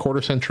 marking a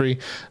quarter century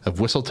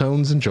of whistle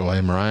tones and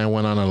joy. Mariah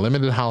went on a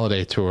limited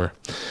holiday tour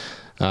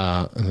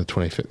in the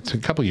 25th, a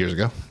couple years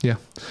ago. Yeah.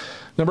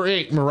 Number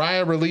 8,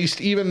 Mariah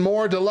released even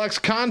more deluxe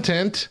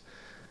content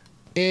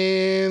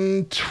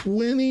in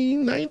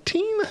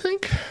 2019, I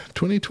think.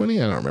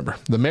 2020? I don't remember.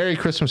 The Merry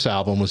Christmas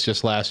album was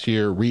just last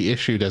year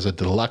reissued as a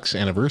deluxe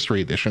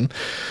anniversary edition.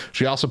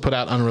 She also put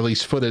out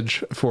unreleased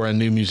footage for a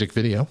new music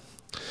video.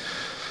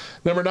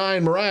 Number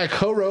 9, Mariah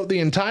co-wrote the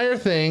entire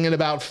thing in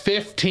about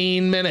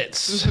 15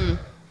 minutes. Mm-hmm.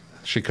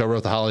 She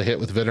co-wrote the holiday hit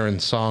with veteran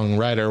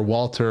songwriter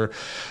Walter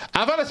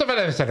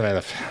Cronkite,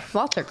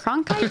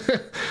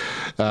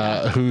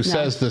 who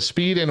says the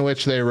speed in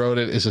which they wrote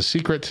it is a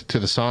secret to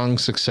the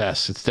song's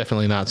success. It's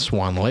definitely not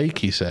Swan Lake,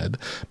 he said,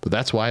 but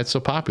that's why it's so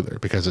popular,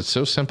 because it's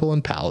so simple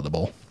and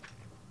palatable.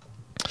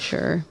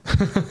 Sure.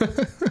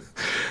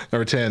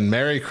 Number 10,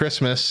 Merry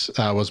Christmas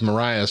was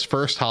Mariah's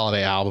first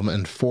holiday album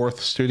and 4th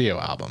studio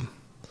album.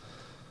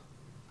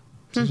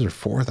 This is her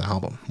 4th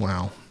album.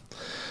 Wow.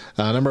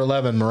 Number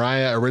 11,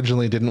 Mariah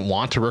originally didn't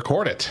want to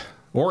record it,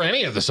 or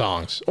any of the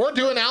songs, or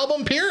do an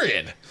album,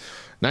 period.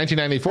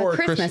 1994 A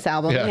Christmas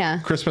album, yeah.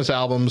 Christmas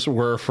albums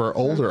were for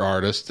older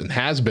artists and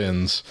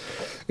has-beens.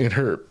 In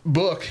her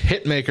book,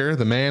 Hitmaker,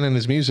 The Man and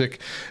His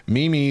Music,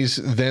 Mimi's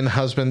then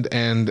husband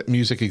and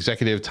music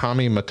executive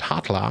Tommy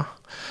Matatla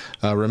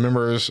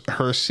remembers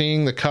her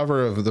seeing the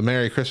cover of the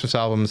Merry Christmas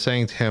album and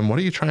saying to him, "What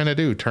are you trying to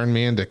do? Turn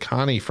me into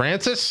Connie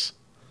Francis?"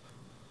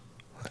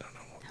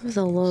 That was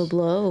a low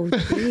blow.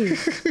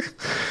 Jeez.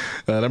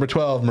 Number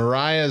 12,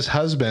 Mariah's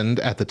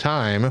husband at the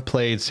time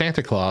played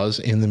Santa Claus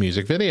in the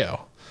music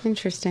video.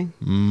 Interesting.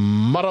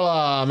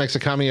 Marla makes a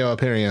cameo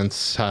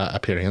appearance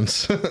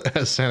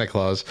as Santa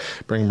Claus,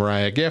 bringing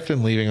Mariah a gift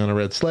and leaving on a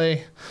red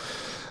sleigh.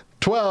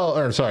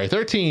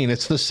 13,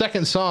 it's the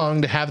second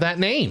song to have that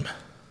name.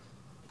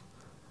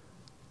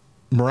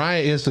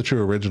 Mariah is the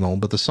true original,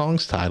 but the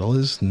song's title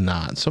is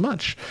not so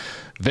much.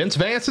 Vince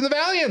Vance and the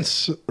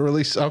Valiants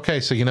released.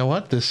 Okay, so you know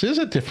what? This is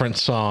a different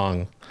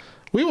song.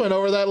 We went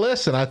over that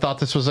list, and I thought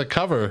this was a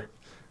cover.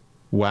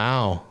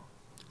 Wow.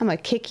 I'm going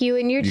to kick you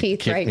in your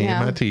teeth right now.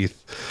 In my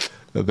teeth.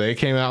 They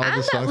came out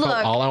with a song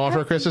called All I Want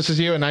for Christmas Is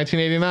You in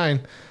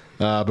 1989.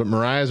 But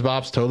Mariah's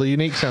bop's totally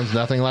unique. Sounds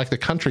nothing like the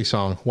country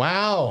song.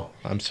 Wow.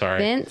 I'm sorry.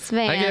 Vince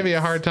Vance. I gave you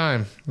a hard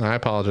time. I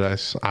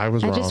apologize. I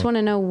was wrong. I just want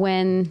to know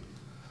when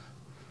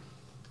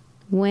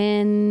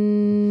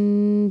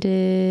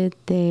did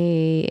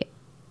they...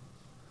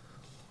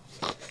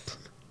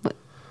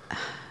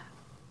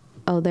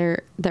 Oh,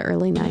 they're the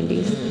early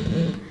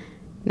 90s.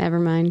 Never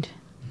mind.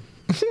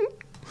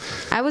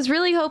 I was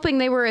really hoping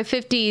they were a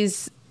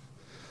 50s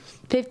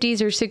or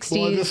 60s.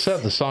 Well, I just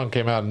said the song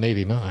came out in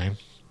 89.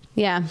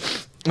 Yeah.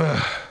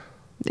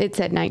 It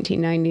said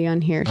 1990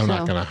 on here. I'm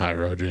not going to high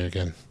road you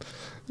again.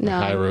 No.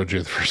 I high road you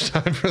the first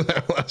time for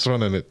that last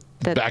one, and it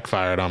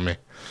backfired on me.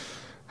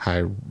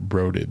 High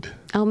roaded.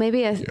 Oh,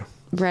 maybe I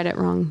read it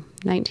wrong.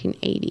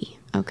 1980.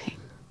 Okay.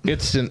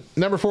 It's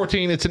number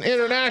 14. It's an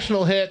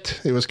international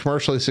hit. It was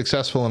commercially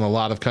successful in a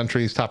lot of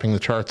countries, topping the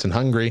charts in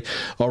Hungary,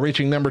 while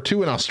reaching number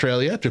 2 in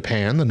Australia,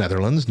 Japan, the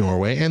Netherlands,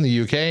 Norway, and the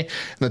UK, and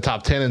the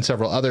top 10 in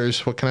several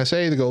others. What can I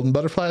say? The Golden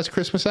Butterflies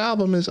Christmas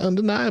album is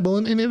undeniable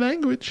in any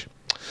language.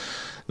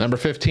 Number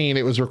 15.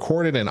 It was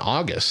recorded in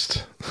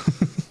August.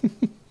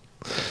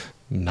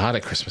 Not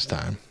at Christmas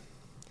time.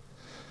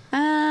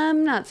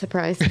 I'm not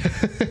surprised.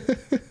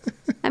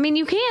 I mean,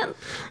 you can't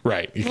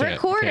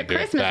record a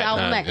Christmas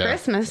album at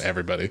Christmas.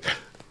 Everybody.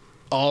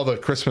 All the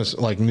Christmas,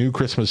 like new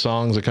Christmas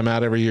songs that come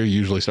out every year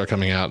usually start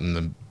coming out in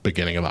the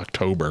beginning of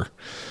October,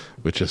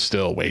 which is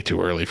still way too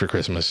early for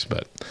Christmas,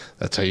 but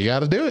that's how you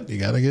got to do it. You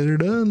got to get it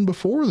done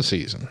before the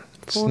season.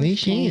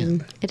 Sneak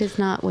in. It is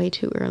not way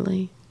too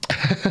early.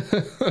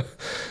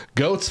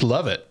 Goats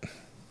love it.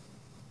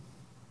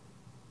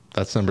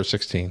 That's number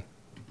 16.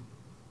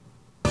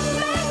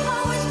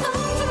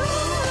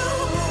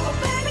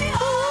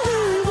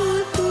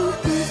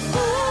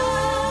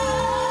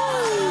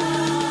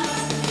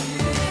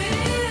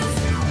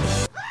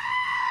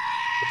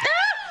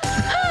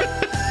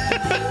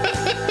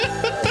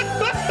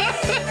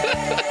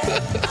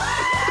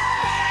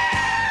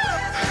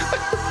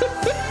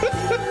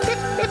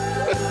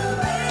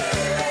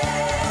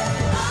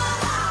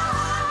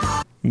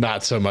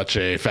 Not so much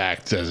a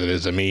fact as it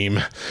is a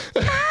meme.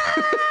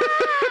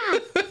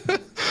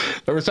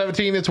 Number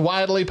 17, it's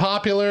widely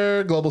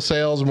popular. Global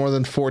sales, more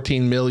than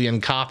 14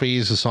 million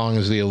copies. The song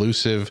is the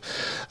elusive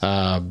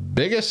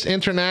biggest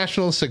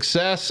international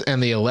success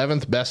and the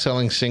 11th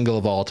best-selling single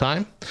of all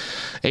time.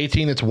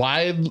 18, it's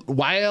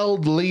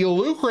wildly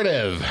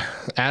lucrative.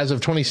 As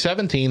of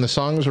 2017, the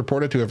song was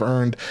reported to have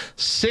earned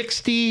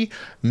 $60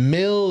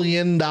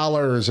 million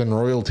in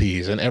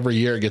royalties, and every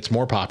year it gets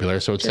more popular,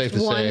 so it's safe to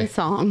say... one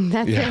song,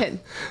 that's it.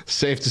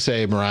 Safe to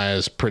say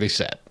Mariah's pretty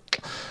set.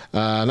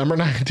 Number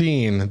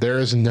 19, there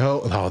is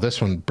no... Oh,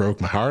 this one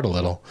broke my heart a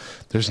little.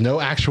 There's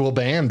no actual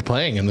band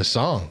playing in this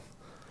song.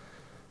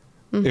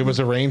 Mm-hmm. It was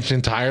arranged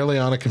entirely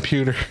on a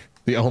computer.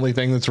 The only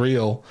thing that's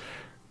real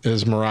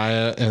is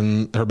Mariah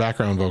and her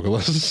background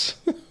vocalists.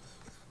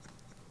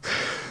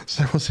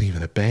 So there wasn't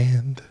even a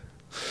band.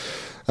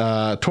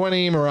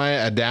 20,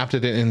 Mariah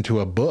adapted it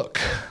into a book.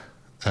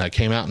 It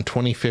came out in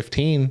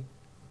 2015.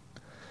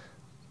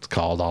 It's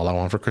called All I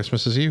Want for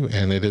Christmas Is You,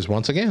 and it is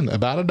once again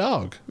about a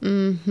dog.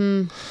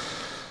 Mm-hmm.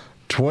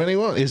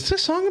 21. Is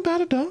this song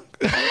about a dog?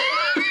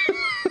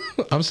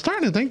 I'm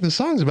starting to think the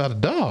song's about a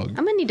dog.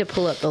 I'm gonna need to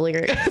pull up the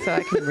lyrics so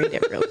I can read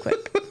it real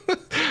quick.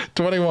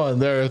 21.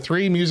 There are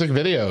 3 music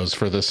videos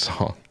for this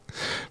song.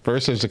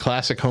 First, there's a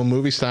classic home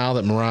movie style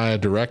that Mariah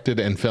directed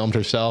and filmed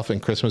herself in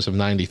Christmas of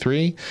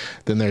 93.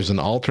 Then there's an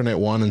alternate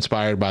one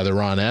inspired by the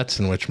Ronettes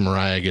in which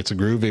Mariah gets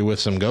groovy with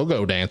some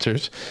go-go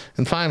dancers.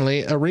 And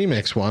finally, a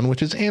remix one,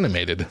 which is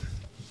animated.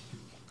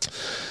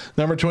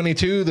 Number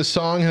 22, the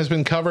song has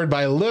been covered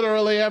by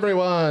literally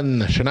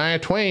everyone.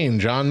 Shania Twain,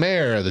 John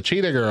Mayer, the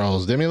Cheetah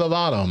Girls, Demi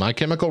Lovato, My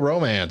Chemical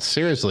Romance.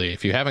 Seriously,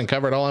 if you haven't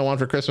covered All I Want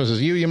for Christmas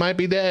Is You, you might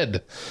be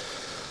dead.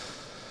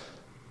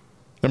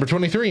 Number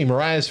 23,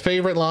 Mariah's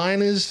favorite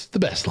line is the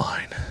best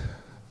line.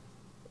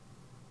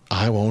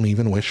 I won't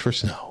even wish for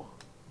snow.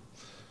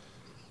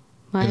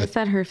 Why is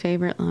that her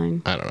favorite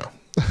line? I don't know.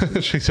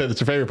 She said it's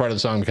her favorite part of the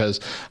song because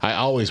I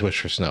always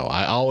wish for snow.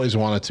 I always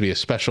want it to be a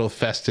special,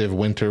 festive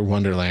winter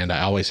wonderland.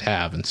 I always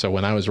have. And so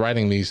when I was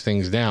writing these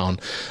things down,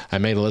 I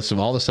made a list of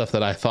all the stuff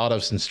that I thought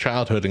of since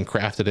childhood and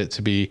crafted it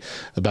to be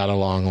about a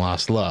long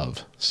lost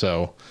love.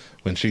 So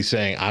when she's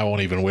saying, I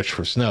won't even wish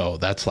for snow,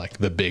 that's like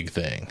the big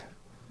thing.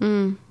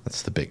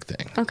 That's the big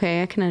thing.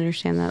 Okay, I can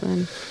understand that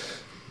then.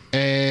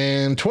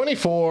 And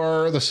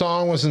 24, the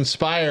song was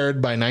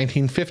inspired by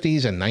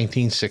 1950s and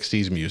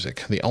 1960s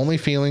music. The only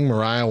feeling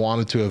Mariah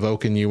wanted to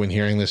evoke in you when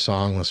hearing this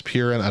song was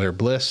pure and utter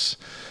bliss.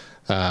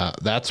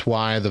 That's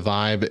why the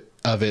vibe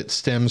of it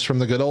stems from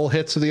the good old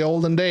hits of the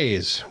olden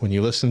days. When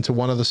you listen to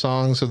one of the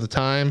songs of the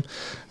time,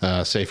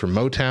 say from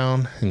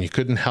Motown, and you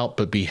couldn't help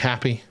but be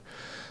happy.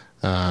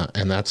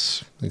 And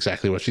that's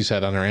exactly what she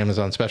said on her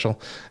Amazon special.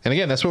 And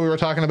again, that's what we were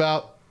talking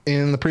about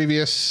in the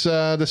previous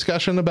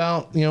discussion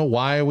about,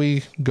 why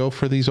we go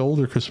for these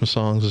older Christmas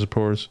songs as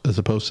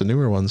opposed to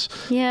newer ones.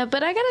 Yeah,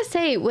 but I gotta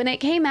say, when it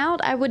came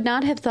out, I would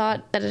not have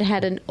thought that it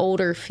had an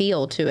older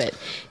feel to it.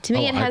 To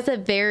me, it has a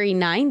very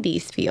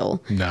 90s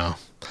feel. No.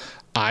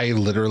 I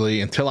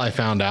literally, until I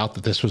found out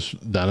that this was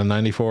done in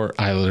 94,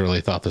 I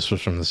literally thought this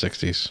was from the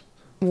 60s.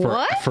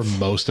 What? For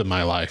most of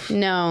my life.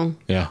 No.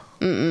 Yeah.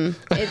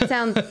 It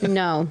sounds,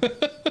 no.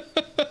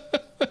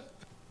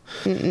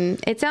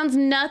 It sounds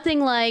nothing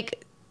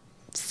like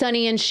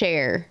Sonny and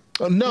Cher.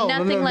 No,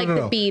 nothing like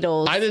the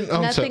Beatles. I didn't.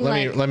 Nothing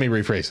let me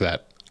rephrase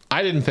that.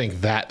 I didn't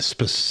think that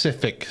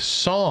specific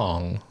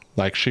song,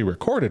 like she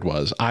recorded,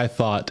 was. I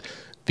thought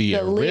the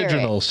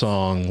original lyrics.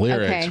 Song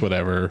lyrics, Okay.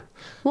 whatever.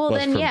 Well, was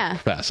then, from yeah.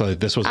 Fast. So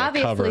this was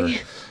Obviously. a cover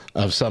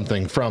of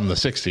something from the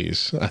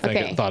 60s. I think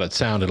Okay. it thought it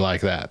sounded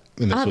like that.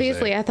 And this was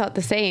Obviously, I thought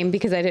the same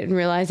because I didn't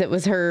realize it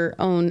was her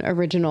own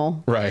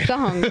original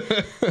song.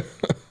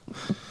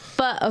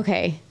 But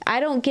okay, I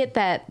don't get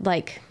that.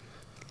 Like,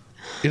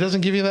 it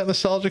doesn't give you that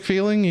nostalgic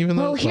feeling, even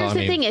though. well, here's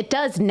the thing: it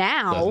does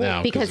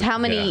now, because how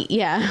many?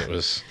 Yeah. It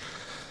was.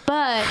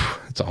 But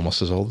It's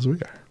almost as old as we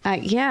are.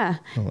 yeah.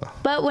 Oh, well.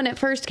 But when it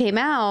first came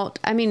out,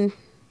 I mean,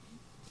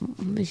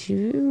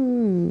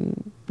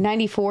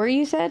 94.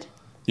 You said.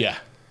 Yeah.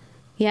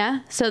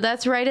 Yeah. So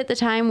that's right at the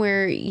time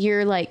where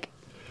you're like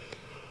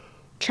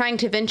trying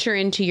to venture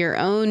into your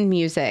own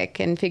music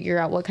and figure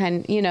out what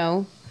kind,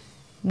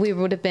 we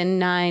would have been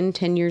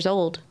 9-10 years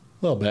old.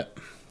 A little bit.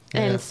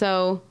 Yeah. And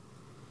so,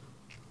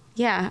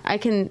 yeah, I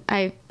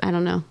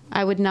don't know.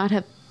 I would not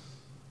have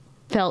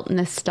felt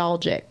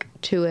nostalgic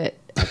to it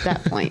at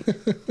that point.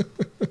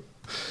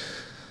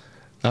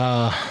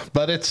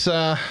 But it's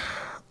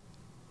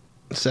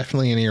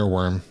definitely an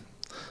earworm.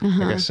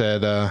 Like I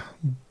said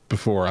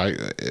before,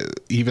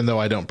 even though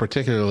I don't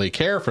particularly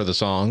care for the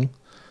song,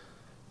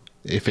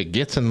 if it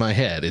gets in my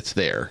head, it's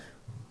there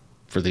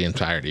for the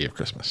entirety of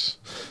Christmas.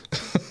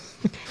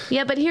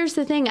 Yeah, but here's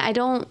the thing.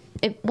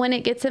 When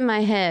it gets in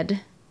my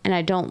head and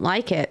I don't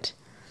like it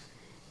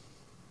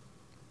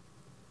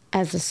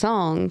as a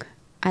song,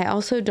 I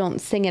also don't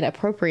sing it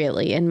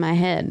appropriately in my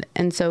head.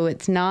 And so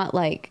it's not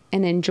like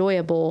an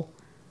enjoyable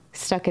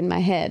stuck in my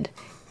head.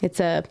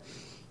 It's I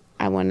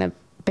want to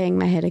bang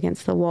my head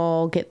against the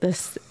wall, get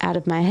this out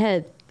of my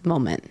head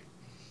moment.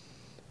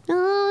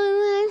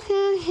 Oh,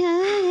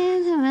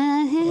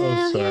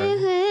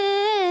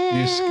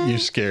 sorry. You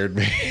scared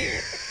me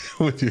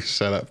with your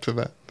setup to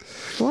that.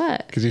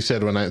 What? Because you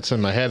said when it's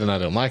in my head and I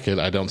don't like it,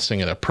 I don't sing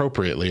it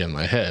appropriately in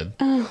my head.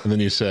 And then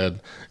you said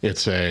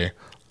it's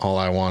all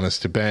I want is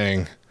to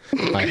bang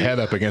my head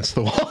up against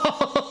the wall.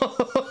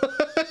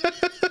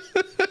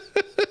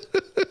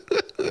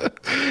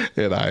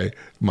 And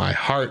my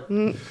heart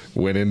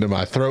went into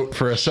my throat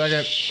for a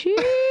second.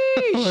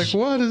 I'm like,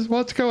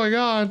 what's going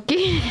on?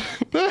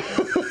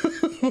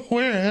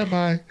 Where am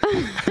I?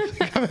 I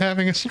think I'm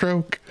having a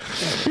stroke.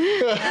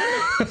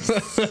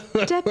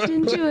 Stepped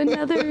into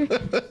another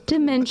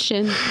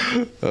dimension.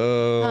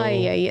 Oh,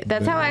 yeah.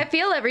 That's how I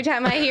feel every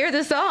time I hear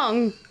the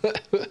song.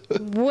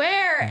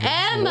 Where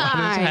am What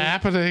I? is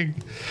happening?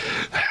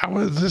 How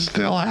is this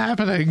still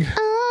happening?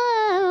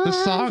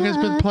 This song has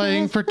been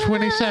playing for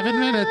 27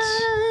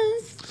 minutes.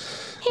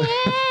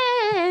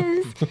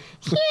 Yes.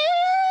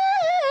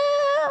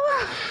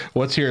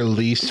 What's your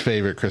least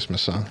favorite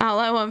Christmas song? All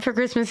I Want for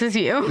Christmas Is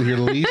You. Your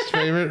least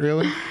favorite,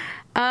 really?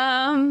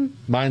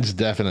 Mine's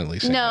definitely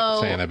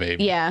Santa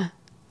Baby. Yeah.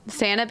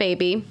 Santa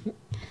Baby.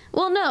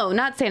 Well, no,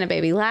 not Santa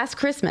Baby. Last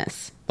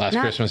Christmas. Last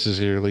Christmas is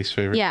your least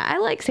favorite? Yeah, I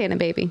like Santa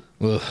Baby.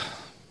 Ugh.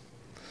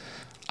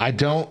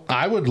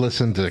 I would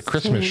listen to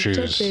Christmas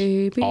Santa Shoes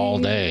Baby. all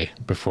day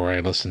before I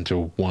listen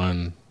to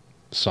one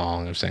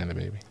song of Santa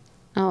Baby.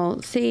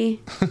 Oh, see,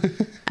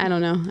 I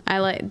don't know. I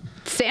like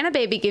Santa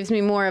Baby gives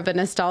me more of a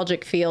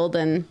nostalgic feel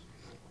than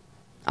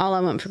All I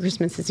Want for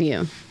Christmas Is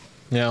You.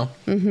 Yeah.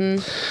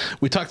 Mm-hmm.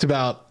 We talked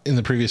about in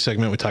the previous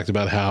segment, we talked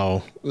about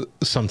how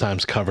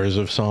sometimes covers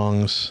of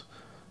songs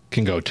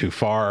can go too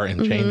far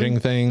in changing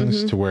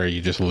things to where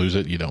you just lose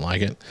it. You don't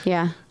like it.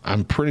 Yeah.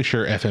 I'm pretty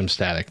sure FM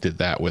Static did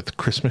that with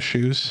Christmas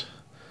Shoes.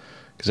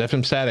 Because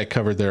FM Static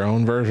covered their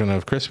own version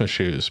of Christmas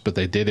Shoes, but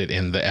they did it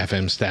in the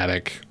FM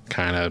Static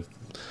kind of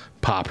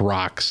pop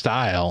rock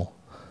style.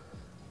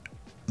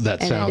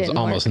 that And it sounds didn't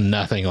almost work.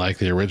 nothing like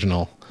the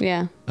original.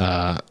 Yeah.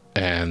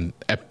 And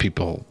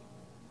people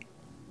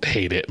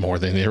hate it more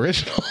than the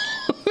original.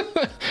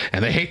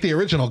 And they hate the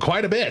original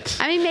quite a bit.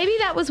 I mean, maybe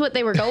that was what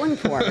they were going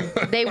for.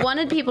 They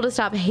wanted people to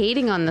stop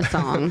hating on the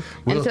song.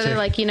 We'll and so they're take-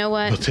 like, you know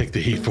what? We'll take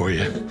the heat for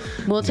you.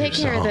 We'll take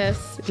care of song.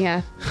 this.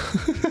 Yeah.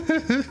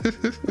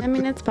 I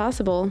mean, it's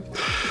possible.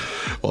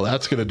 Well,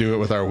 that's going to do it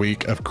with our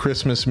week of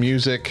Christmas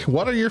music.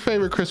 What are your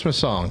favorite Christmas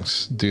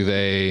songs? Do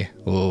they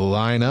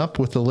line up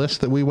with the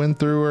list that we went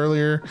through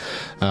earlier?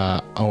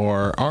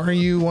 Or are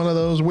you one of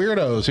those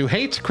weirdos who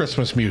hates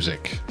Christmas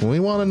music? We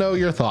want to know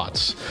your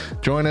thoughts.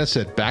 Join us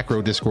at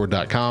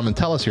backrowdiscord.com and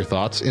tell us your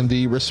thoughts in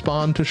the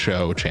Respond to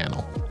Show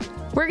channel.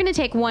 We're going to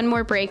take one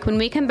more break. When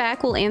we come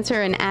back, we'll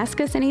answer an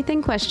Ask Us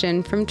Anything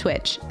question from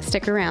Twitch.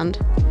 Stick around.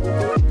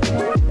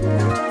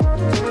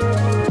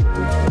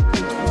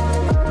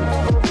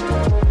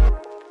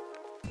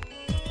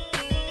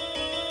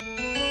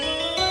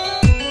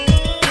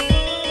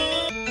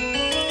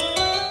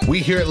 We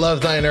here at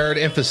Love Thy Nerd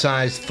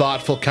emphasize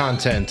thoughtful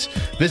content.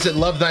 Visit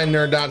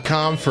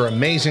lovethynerd.com for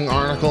amazing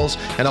articles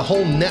and a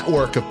whole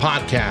network of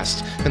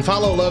podcasts. And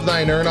follow Love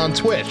Thy Nerd on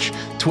Twitch,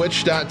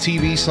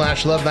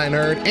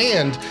 twitch.tv/lovethynerd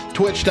and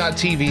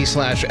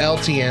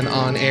twitch.tv/LTN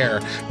on air,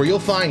 where you'll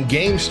find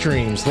game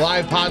streams,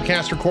 live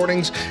podcast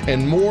recordings,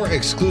 and more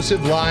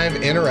exclusive live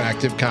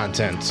interactive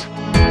content.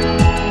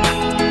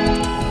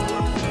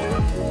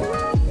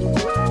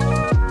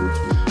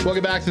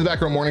 Welcome back to the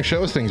Back Row Morning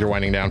Show as things are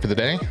winding down for the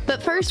day.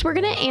 But first, we're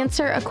going to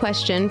answer a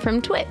question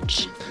from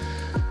Twitch.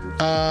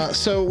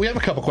 So we have a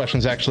couple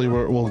questions actually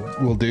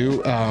we'll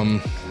do.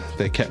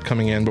 They kept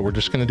coming in, but we're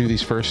just going to do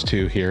these first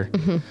two here.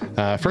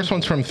 First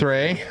one's from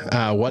Thray.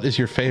 What is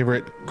your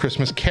favorite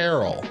Christmas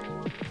carol?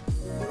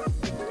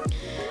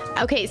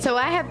 Okay, so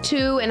I have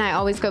two, and I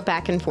always go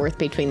back and forth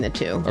between the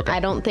two. Okay.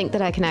 I don't think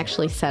that I can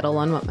actually settle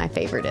on what my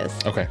favorite is.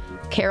 Okay.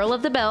 Carol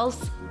of the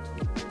Bells,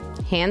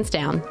 hands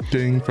down.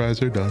 Ding,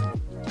 fries are done.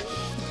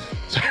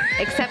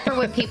 Except for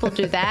when people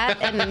do that,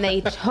 and then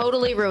they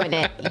totally ruin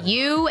it.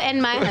 You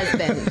and my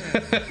husband.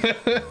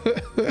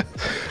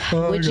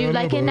 Would you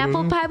like an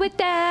apple pie with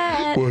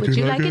that? Would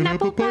you like an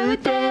apple pie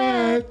with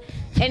that?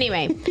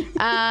 Anyway,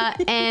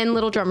 and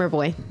Little Drummer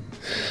Boy.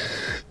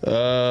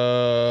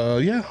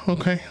 Yeah,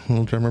 okay.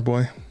 Little Drummer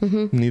Boy.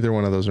 Neither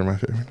one of those are my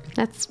favorite.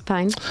 That's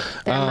fine.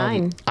 They're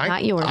mine,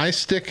 not yours. I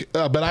stick,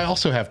 but I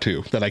also have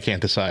two that I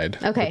can't decide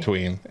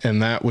between,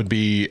 and that would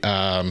be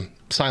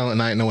Silent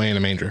Night and Away in a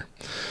Manger.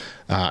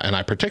 And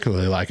I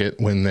particularly like it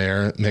when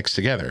they're mixed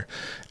together.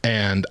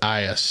 And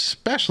I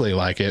especially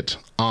like it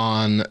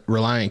on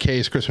Reliant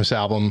K's Christmas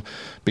album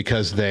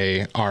because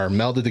they are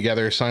melded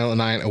together, Silent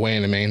Night, Away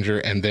in a Manger,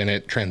 and then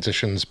it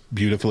transitions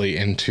beautifully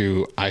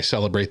into I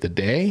Celebrate the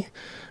Day,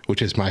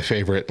 which is my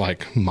favorite,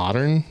 like,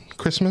 modern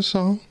Christmas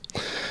song.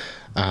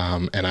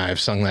 And I've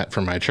sung that for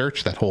my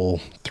church, that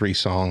whole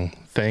 3-song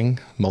thing,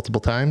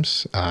 multiple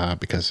times,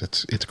 because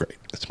it's great.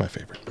 It's my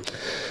favorite.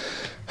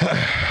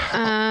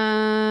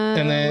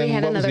 And then we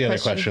had what was another the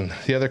other question?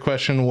 The other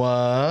question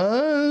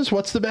was,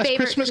 what's the best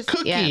Favorite Christmas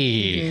cookie?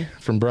 yeah.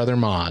 From Brother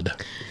Mod.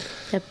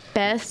 The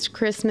best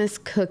Christmas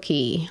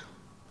cookie.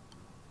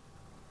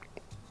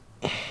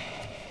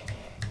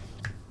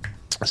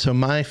 So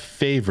my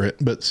favorite,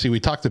 but see, we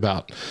talked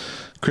about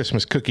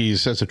Christmas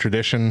cookies as a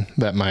tradition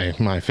that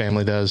my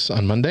family does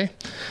on Monday.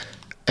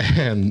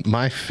 And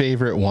my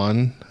favorite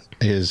one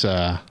is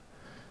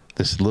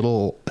this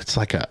little, it's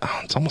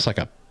almost like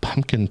a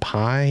pumpkin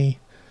pie,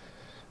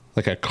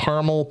 like a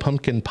caramel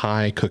pumpkin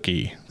pie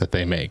cookie that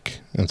they make.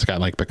 And it's got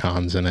like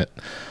pecans in it.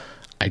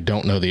 I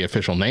don't know the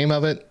official name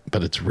of it,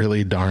 but it's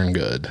really darn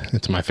good.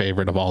 It's my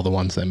favorite of all the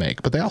ones they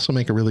make. But they also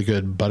make a really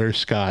good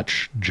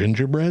butterscotch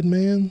gingerbread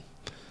man.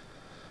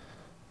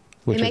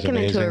 They make them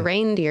into a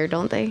reindeer,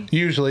 don't they?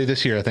 Usually.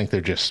 This year I think they're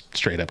just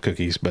straight up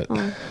cookies, but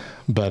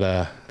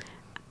they're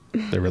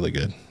really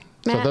good.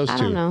 Matt, So I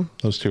don't know.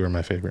 those two are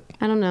my favorite.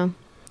 I don't know.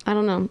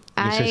 You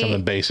say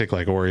something basic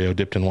like Oreo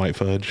dipped in white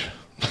fudge.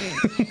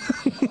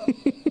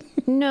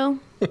 No.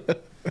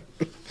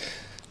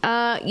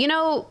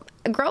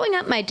 Growing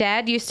up, my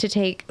dad used to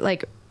take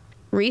like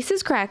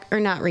Ritz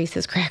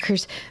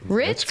crackers,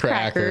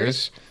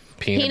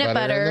 peanut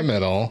butter in the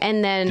middle,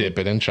 and then dip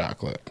it in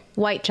chocolate.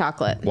 White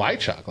chocolate. White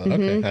chocolate.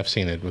 Okay, I've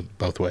seen it with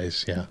both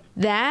ways. Yeah.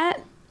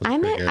 That I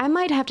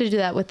might have to do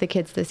that with the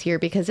kids this year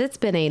because it's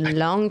been a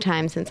long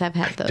time since I've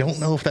had those. Don't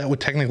know if that would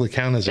technically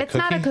count as a cookie.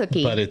 It's not a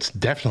cookie, but it's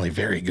definitely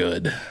very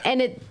good.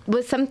 And it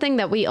was something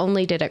that we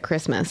only did at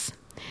Christmas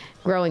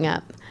growing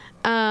up.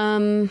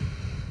 I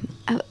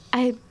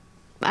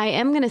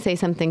am going to say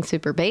something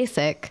super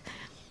basic.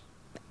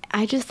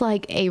 I just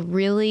like a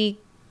really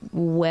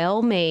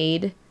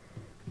well-made,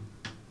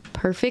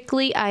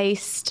 perfectly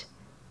iced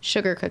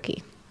sugar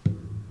cookie.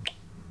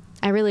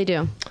 I really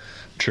do.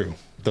 True.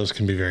 Those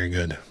can be very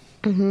good.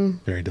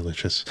 Very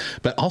delicious.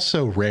 But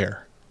also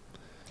rare.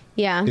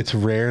 Yeah. It's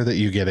rare that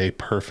you get a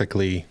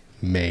perfectly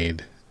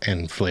made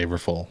and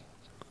flavorful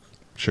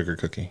sugar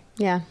cookie.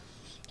 Yeah.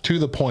 To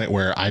the point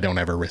where I don't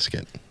ever risk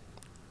it.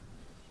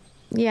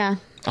 Yeah.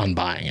 on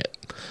buying it.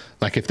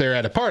 Like if they're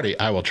at a party,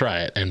 I will try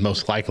it and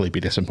most likely be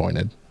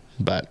disappointed.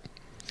 But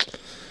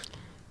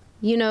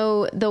You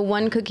know, the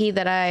one cookie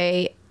that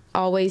I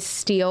always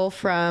steal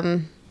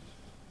from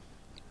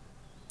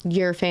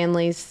your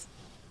family's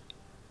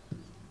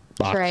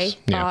tray,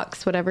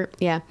 box, whatever.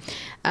 Yeah.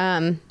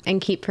 And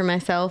keep for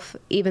myself,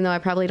 even though I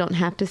probably don't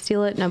have to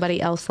steal it.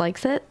 Nobody else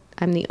likes it.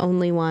 I'm the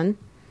only one.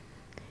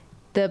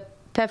 The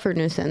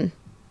Pfeffernussen.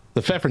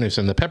 The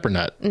Pfeffernussen, the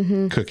pepper-nut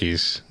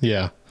cookies.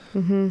 Yeah.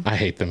 I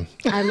hate them.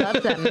 I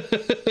love them.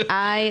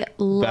 I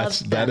love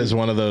them. That is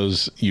one of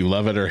those you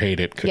love it or hate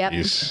it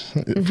cookies.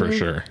 For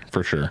sure.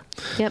 For sure.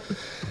 Yep.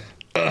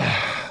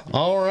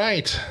 All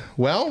right.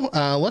 Well,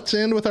 let's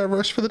end with our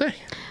verse for the day.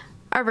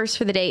 Our verse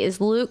for the day is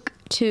Luke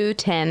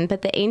 2:10.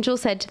 But the angel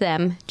said to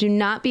them, "Do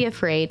not be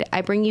afraid. I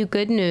bring you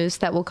good news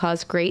that will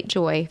cause great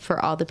joy for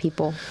all the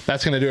people."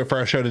 That's going to do it for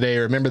our show today.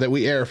 Remember that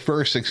we air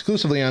first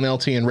exclusively on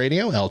LTN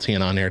Radio,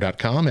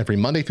 ltnonair.com, every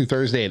Monday through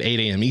Thursday at 8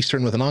 a.m.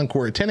 Eastern with an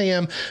encore at 10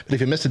 a.m. But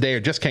if you missed a day or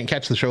just can't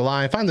catch the show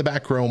live, find the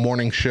Back Row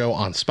Morning Show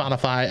on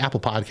Spotify, Apple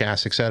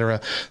Podcasts, etc.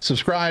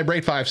 Subscribe,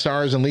 rate 5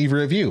 stars, and leave a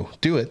review.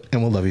 Do it,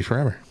 and we'll love you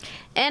forever.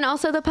 And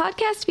also, the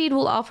podcast feed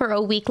will offer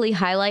a weekly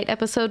highlight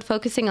episode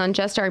focusing on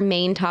just our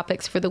main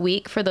topics for the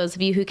week for those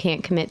of you who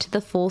can't commit to the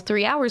full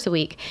 3 hours a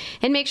week.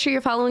 And make sure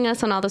you're following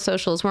us on all the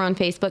socials. We're on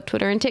Facebook,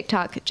 Twitter, and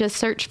TikTok. Just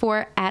search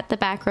for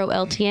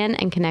 @TheBackRowLTN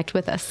and connect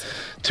with us.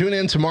 Tune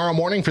in tomorrow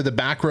morning for the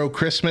Back Row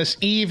Christmas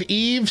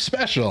Eve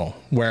special,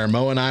 where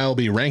Mo and I will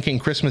be ranking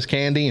Christmas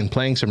candy and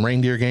playing some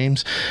reindeer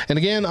games. And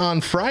again on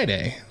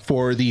Friday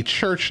for the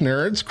Church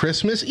Nerds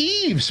Christmas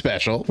Eve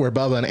special, where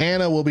Bubba and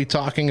Anna will be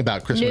talking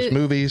about Christmas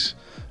movies.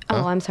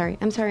 Oh, I'm sorry.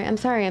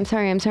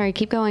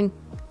 Keep going.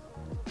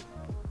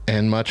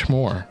 And much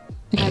more.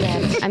 My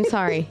bad. I'm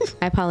sorry.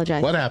 I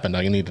apologize. What happened?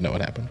 I need to know what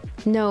happened.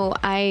 No,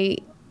 I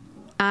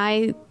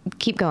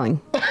keep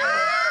going.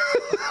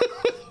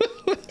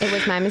 It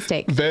was my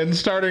mistake. Then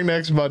starting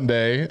next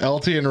Monday,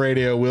 LTN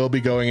Radio will be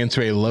going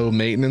into a low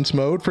maintenance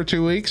mode for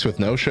 2 weeks with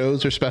no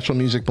shows or special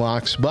music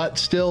blocks, but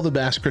still the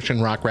best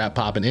Christian rock, rap,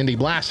 pop, and indie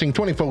blasting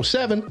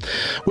 24/7,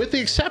 with the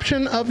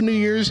exception of New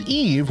Year's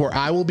Eve, where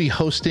I will be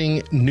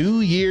hosting New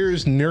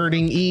Year's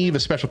Nerding Eve, a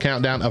special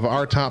countdown of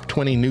our top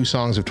 20 new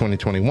songs of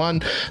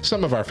 2021,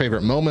 some of our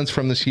favorite moments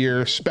from this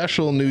year,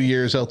 special New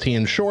Year's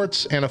LTN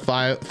shorts, and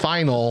a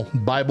final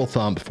Bible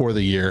thump for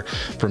the year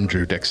from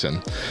Drew Dixon.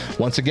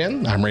 Once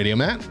again, I'm Radio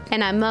Matt.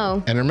 And I'm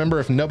Mo. And remember,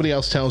 if nobody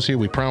else tells you,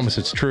 we promise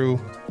it's true.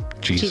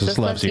 Jesus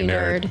loves you,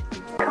 nerd.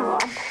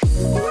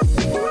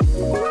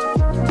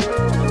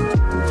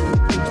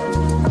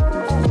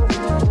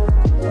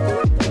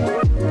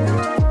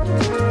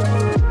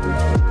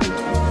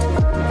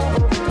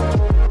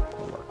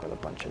 Work with a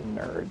bunch of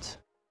nerds.